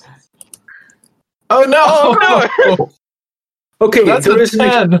right. Oh no! Oh, no! Okay, That's there a is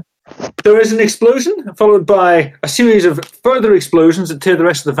 10. there is an explosion, followed by a series of further explosions that tear the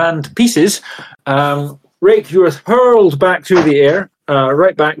rest of the van to pieces. Rake, you are hurled back through the air,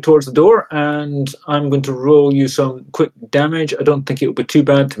 right back towards the door, and I'm going to roll you some quick damage. I don't think it will be too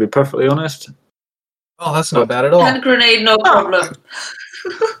bad, to be perfectly honest. Oh, that's not bad at all. Hand grenade, no problem.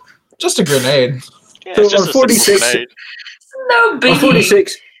 Just a grenade. Yeah, So it's just on a simple 46 grenade. No On biggie.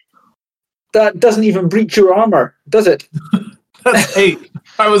 46, that doesn't even breach your armor, does it? That's 8.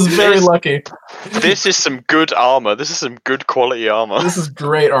 I was very lucky. This is some good armor. This is some good quality armor. This is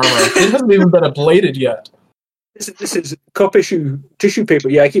great armor. It hasn't even been ablated yet. This is cop issue tissue paper.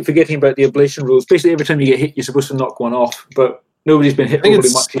 Yeah, I keep forgetting about the ablation rules. Basically, every time you get hit, you're supposed to knock one off, but nobody's been hit I think overly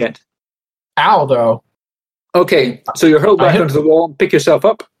it's- much yet. Ow, though. Okay, so you're hurled I back hit- onto the wall. Pick yourself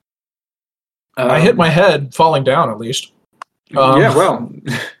up. I hit my head falling down, at least. Yeah, well,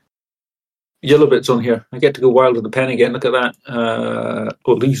 yellow bit's on here. I get to go wild with the pen again. Look at that.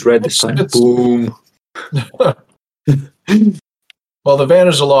 Leaves red this time. Boom. Well, the van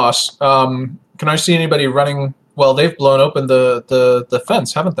is a loss. Can I see anybody running? Well, they've blown open the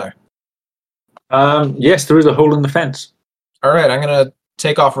fence, haven't they? Yes, there is a hole in the fence. All right, I'm going to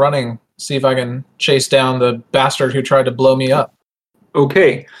take off running, see if I can chase down the bastard who tried to blow me up.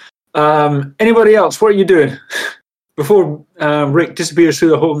 Okay. Anybody else? What are you doing? Before Rick disappears through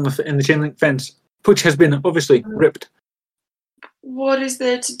the hole in the chain link fence, which has been obviously ripped. What is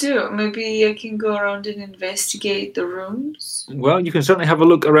there to do? Maybe I can go around and investigate the rooms. Well, you can certainly have a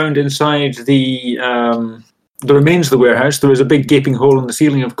look around inside the remains of the warehouse. There is a big gaping hole in the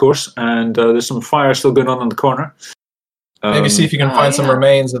ceiling, of course, and there's some fire still going on in the corner. Maybe see if you can find some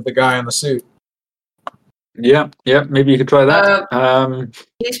remains of the guy in the suit. Yeah, maybe you could try that.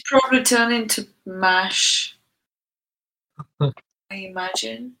 He's probably turned into MASH, I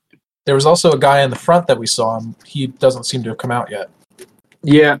imagine. There was also a guy in the front that we saw. He doesn't seem to have come out yet.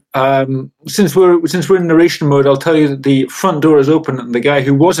 Yeah, since we're in narration mode, I'll tell you that the front door is open and the guy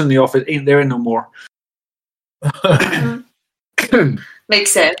who was in the office ain't there no more.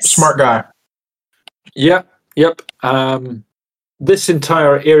 Makes sense. Smart guy. Yep. This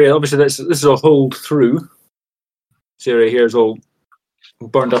entire area, obviously, this is all holed through. This area here is all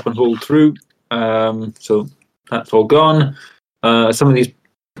burned up and holed through. So that's all gone. Some of these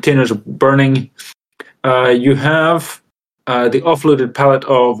containers are burning. You have the offloaded pallet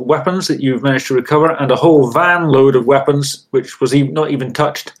of weapons that you've managed to recover, and a whole van load of weapons, which was not even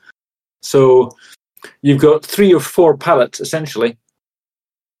touched. So you've got 3 or 4 pallets, essentially.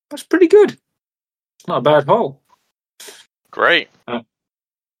 That's pretty good. It's not a bad haul. Great.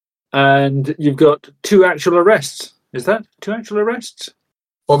 And you've got 2 actual arrests. Is that 2 actual arrests?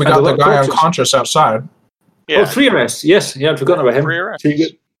 Well, we got the guy unconscious outside. Yeah. Oh, 3 arrests. Yes, I've forgotten about him. 3 arrests. So you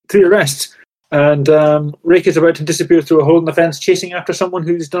get 3 arrests. And Rick is about to disappear through a hole in the fence, chasing after someone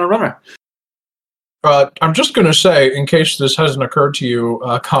who's done a runner. I'm just going to say, in case this hasn't occurred to you,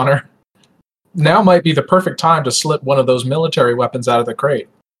 Connor, now might be the perfect time to slip one of those military weapons out of the crate.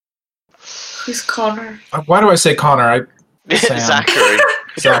 Who's Connor? Why do I say Connor? Sam. Zachary.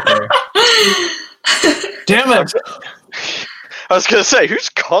 Zachary. Damn it! I was going to say, who's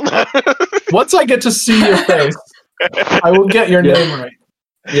Connor? Once I get to see your face, I will get your name right.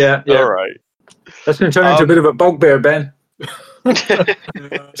 Yeah. All right. That's going to turn into a bit of a bugbear, Ben.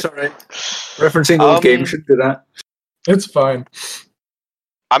 Sorry. Referencing old games, shouldn't do that. It's fine.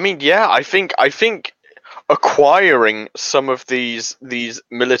 I mean, yeah, I think acquiring some of these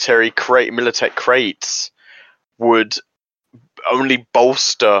military crates would only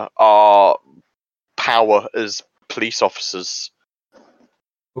bolster our power as police officers.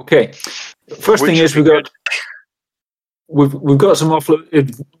 Okay. First thing is we've got some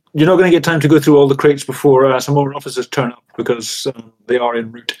offload. You're not going to get time to go through all the crates before some more officers turn up because they are en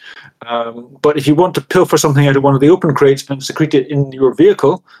route. But if you want to pilfer something out of one of the open crates and secrete it in your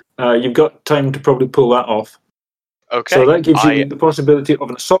vehicle, you've got time to probably pull that off. Okay. So that gives you the possibility of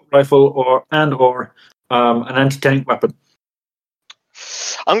an assault rifle or an anti-tank weapon.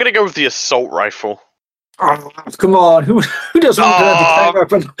 I'm going to go with the assault rifle. Oh, come on, who doesn't want an anti-tank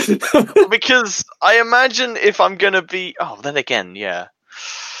weapon? Because I imagine if I'm going to be... Oh, then again, yeah.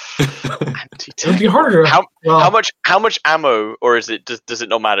 It would be harder. How much ammo, or is it? Does it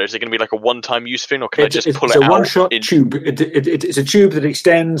not matter? Is it going to be like a one-time use thing, or can I just pull it out? It's a one-shot tube. It's a tube that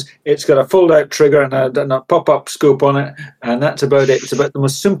extends. It's got a fold-out trigger and a pop-up scope on it, and that's about it. It's about the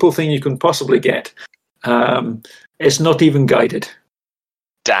most simple thing you can possibly get. It's not even guided.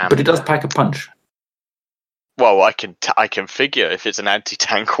 Damn. But it does pack a punch. Well, I can figure if it's an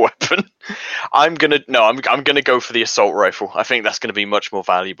anti-tank weapon. I'm gonna go for the assault rifle. I think that's gonna be much more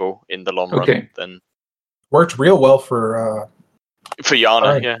valuable in the long run than. Worked real well for Yana,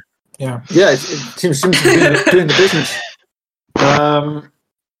 right. Yeah. It seems to be doing the business.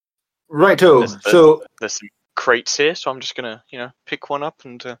 Righto. There's some crates here, so I'm just gonna pick one up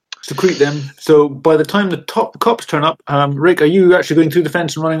and secrete them. So by the time the cops turn up, Rick, are you actually going through the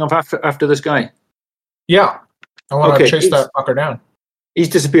fence and running off after this guy? Yeah, I want to chase that fucker down. He's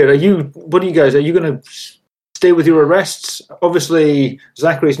disappeared. What are you guys? Are you going to stay with your arrests? Obviously,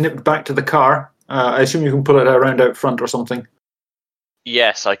 Zachary's nipped back to the car. I assume you can pull it around out front or something.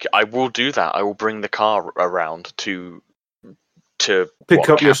 Yes, I will do that. I will bring the car around to pick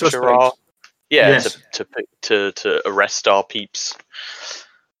up your suspects. To arrest our peeps.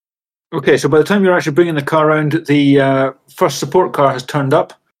 Okay, so by the time you're actually bringing the car around, the first support car has turned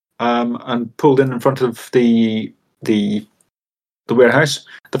up. And pulled in front of the the warehouse.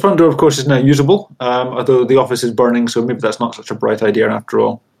 The front door, of course, is now usable, although the office is burning, so maybe that's not such a bright idea after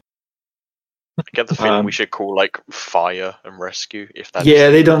all. I get the feeling we should call like fire and rescue if that's. Yeah,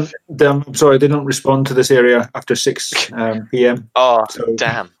 they don't. I'm sorry, they don't respond to this area after 6 p.m. Oh, So-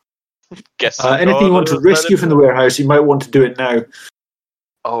 damn. Guess Anything you want to rescue from the warehouse, you might want to do it now.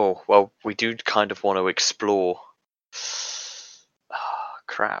 Oh, well, we do kind of want to explore. Ah,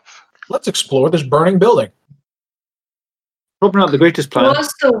 crap. Let's explore this burning building. Probably not the greatest plan.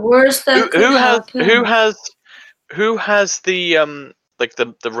 What's the worst that could happen? Who has the like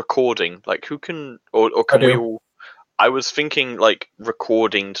the recording? Like who can or can I we do. all? I was thinking like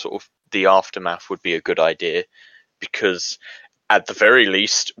recording sort of the aftermath would be a good idea because at the very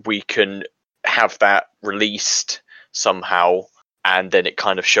least we can have that released somehow, and then it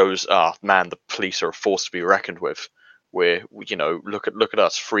kind of shows, man, the police are a force to be reckoned with. Where look at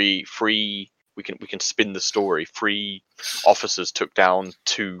us, free. We can spin the story. 3 officers took down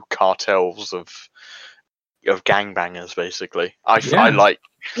 2 cartels of gangbangers, basically. I like.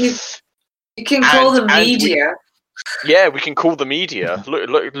 You can call the and media. We can call the media.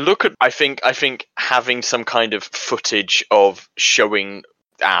 Look at. I think having some kind of footage of showing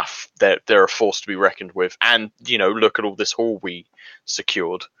AF that they're a force to be reckoned with, and look at all this haul we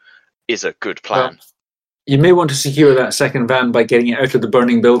secured, is a good plan. Well, you may want to secure that second van by getting it out of the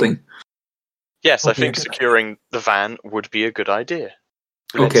burning building. Yes, I Okay. think securing the van would be a good idea.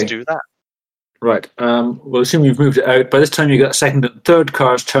 Let's Okay. do that. Right. We'll assume you've moved it out. By this time, you've got second and third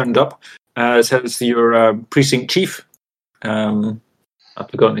cars turned up. As has your precinct chief. I've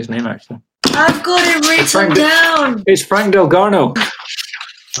forgotten his name, actually. I've got it written Frank- down. It's Frank Delgarno.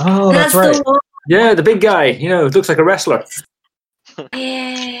 Oh, That's that's right. the one. Yeah, the big guy. Looks like a wrestler.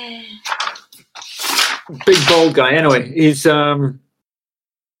 Yeah. Big bald guy. Anyway, he's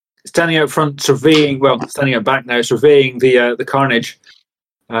standing out front surveying, standing out back now, surveying the carnage.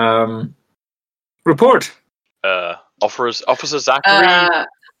 Report. Officer Zachary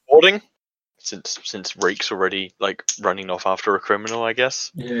reporting. Since Rake's already like running off after a criminal, I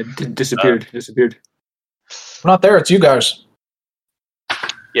guess. Yeah, disappeared. We're not there. It's you guys.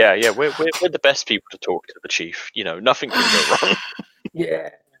 Yeah, we're the best people to talk to the chief. Nothing can go wrong. Yeah.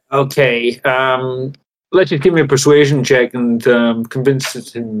 Okay. Let's just give me a persuasion check and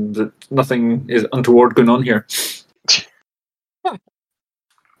convince him that nothing is untoward going on here.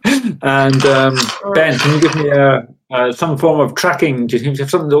 And Ben, can you give me some form of tracking? Do you have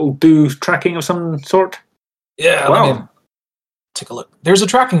something that will do tracking of some sort? Yeah. Wow. Let me take a look. There's a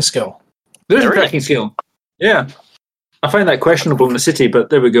tracking skill. There's a There is. tracking skill. Yeah. I find that questionable in the city, but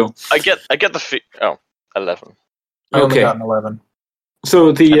there we go. I get the 11. I only Okay. got an 11.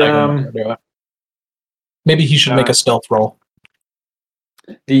 So the I don't know how to do it. Maybe he should make a stealth roll.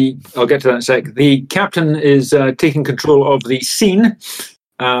 I'll get to that in a sec. The captain is taking control of the scene.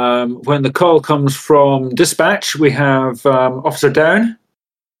 When the call comes from dispatch, we have Officer Down.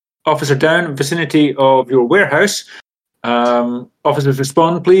 Officer Down, vicinity of your warehouse. Officers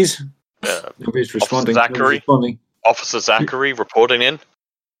respond, please. Nobody's responding. Zachary? Nobody's responding. Officer Zachary reporting in.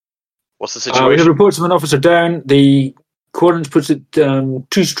 What's the We have situation? reports of an officer down. The coordinates puts it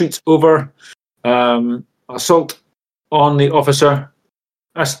 2 streets over. Assault on the officer.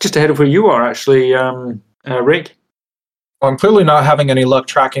 That's just ahead of where you are, actually, Rake. Well, I'm clearly not having any luck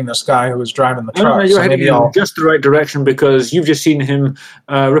tracking this guy who was driving the No, truck. you're so heading maybe in I'll. just the right direction because you've just seen him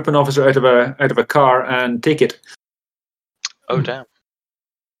rip an officer out of a car and take it. Oh damn!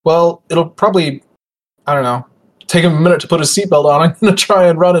 Well, it'll probably, I don't know, take him a minute to put his seatbelt on. I'm going to try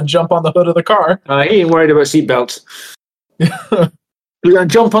and run and jump on the hood of the car. He ain't worried about seatbelts. You're gonna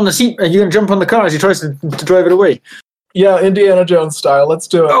jump on the seat. You're gonna jump on the car as he tries to drive it away. Yeah, Indiana Jones style. Let's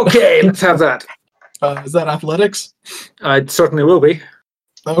do it. Okay, let's have that. Is that athletics? It certainly will be.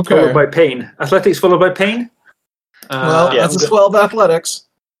 Okay. Followed by pain. Athletics followed by pain. Well, Yeah. that's a 12 athletics.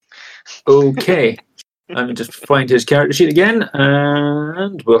 Okay. Let me just find his character sheet again,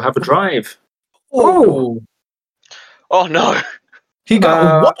 and we'll have a drive. Oh, Oh no! he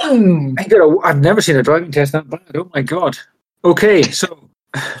got one. I've never seen a driving test that bad. Oh my god. Okay, so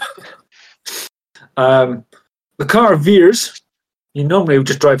the car veers. You normally would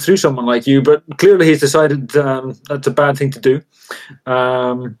just drive through someone like you, but clearly he's decided that's a bad thing to do.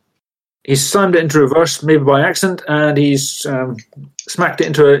 He's slammed it into reverse, maybe by accident, and he's smacked it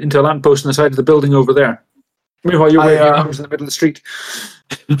into a lamppost on the side of the building over there. Meanwhile, you're waving your arms in the middle of the street.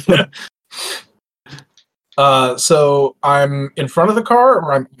 So I'm in front of the car,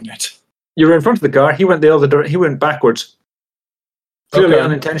 or I'm in it. You're in front of the car. He went the other direction. He went backwards. Clearly Okay.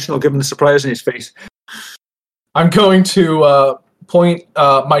 unintentional, given the surprise in his face. I'm going to point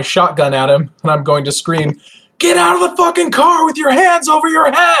my shotgun at him, and I'm going to scream, Get out of the fucking car with your hands over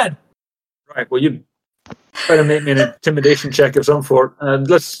your head! Right, well, you better make me an intimidation check of some sort. And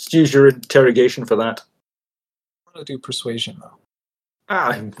let's use your interrogation for that. I'm going to do persuasion, though.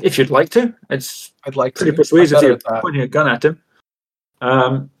 If you'd like to. It's I'd like pretty to. persuasive I'm better you're at that. pointing a gun at him.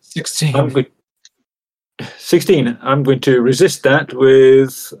 16. 16. I'm going to resist that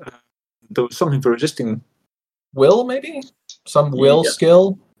with... there was something for resisting. Will, maybe? Some will Yeah.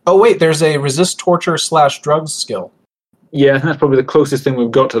 skill? Oh, wait, there's a resist torture / drugs skill. Yeah, that's probably the closest thing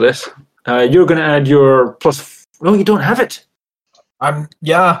we've got to this. You're going to add your plus... No, you don't have it.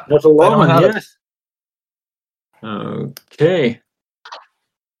 Yeah. Not a long don't have one, yes. Okay.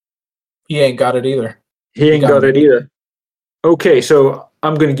 He ain't got it either. He ain't got got it either. Okay, so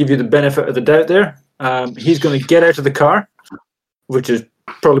I'm going to give you the benefit of the doubt there. He's going to get out of the car, which has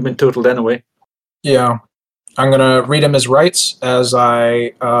probably been totaled anyway. Yeah. I'm going to read him his rights as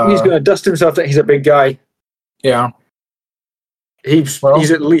I... He's going to dust himself that he's a big guy. Yeah. He's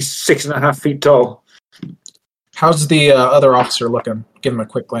at least 6.5 feet tall. How's the other officer looking? Give him a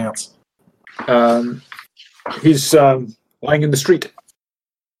quick glance. He's lying in the street.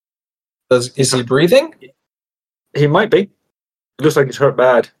 Is he breathing? He might be. It looks like he's hurt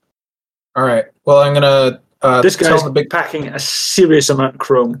bad. All right. Well, I'm going to This tell guy's the big... packing a serious amount of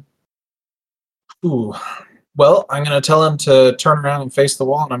chrome. Ooh. Well, I'm going to tell him to turn around and face the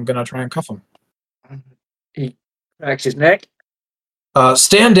wall, and I'm going to try and cuff him. He cracks his neck.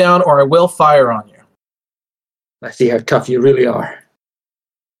 Stand down, or I will fire on you. Let's see how tough you really are.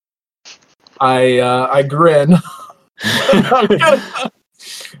 I grin. I'm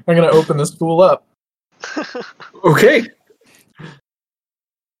gonna open this fool up. Okay.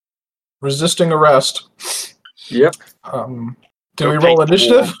 Resisting arrest. Yep. Do we roll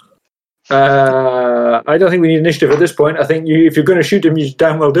initiative? I don't think we need initiative at this point. I think if you're going to shoot him, you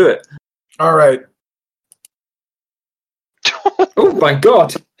damn well do it. All right. Oh my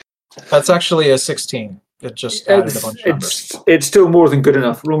god! That's actually a 16. It just added a bunch of numbers. It's still more than good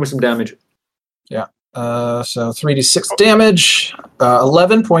enough. Roll me some damage. Yeah. So 3d6 damage.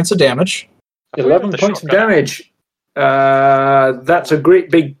 11 points of damage. 11 points of damage. That's a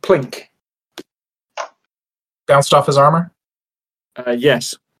great big plink. Bounced off his armor.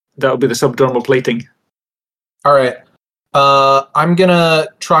 Yes, that'll be the subdermal plating. All right. I'm gonna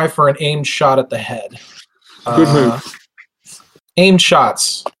try for an aimed shot at the head. Good move. Aimed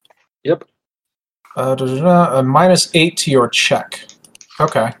shots. Yep. -8 to your check.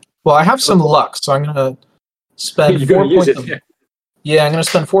 Okay. Well, I have some luck, so I'm gonna spend You're 4 going to use points. it. Yeah, I'm gonna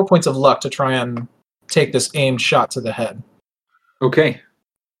spend 4 points of luck to try and take this aimed shot to the head. Okay.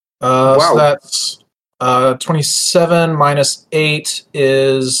 So Wow. that's 27 minus 8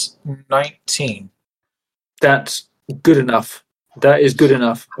 is 19. That's good enough. That is good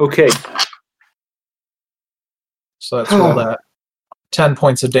enough. Okay. So that's roll that 10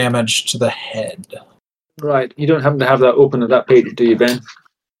 points of damage to the head. Right. You don't happen to have that open at that page, do you, Ben?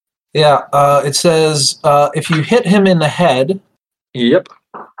 Yeah, it says if you hit him in the head, Yep.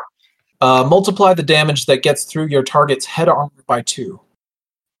 multiply the damage that gets through your target's head armor by 2.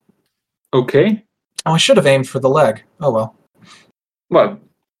 Okay. Oh, I should have aimed for the leg. Oh well. Well,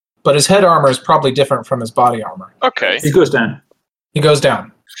 But his head armor is probably different from his body armor. Okay. he goes down. He goes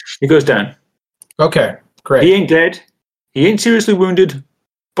down. He goes down. Okay, great. He ain't dead. He ain't seriously wounded,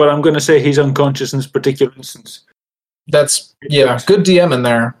 but I'm going to say he's unconscious in this particular instance. That's, yeah, good DM in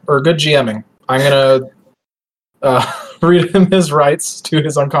there, or good GMing. I'm going to read him his rights to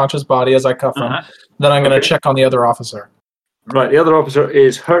his unconscious body as I cuff him. Uh-huh. Then I'm going to Okay. check on the other officer. Right, the other officer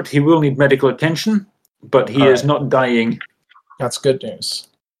is hurt. He will need medical attention, but he All is right. not dying. That's good news.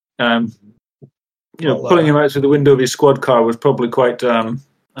 Well, Well, pulling him out through the window of his squad car was probably quite an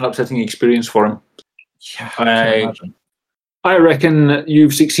upsetting experience for him. Yeah, I can't imagine. I reckon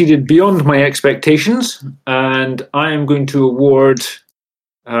you've succeeded beyond my expectations, and I am going to award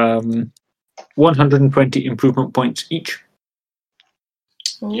 120 improvement points each.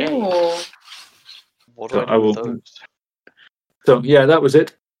 Ooh. What So do I I do will- with those? So, yeah, that was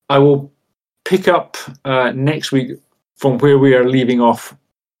it. I will pick up next week from where we are leaving off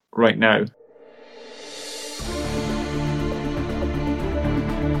right now.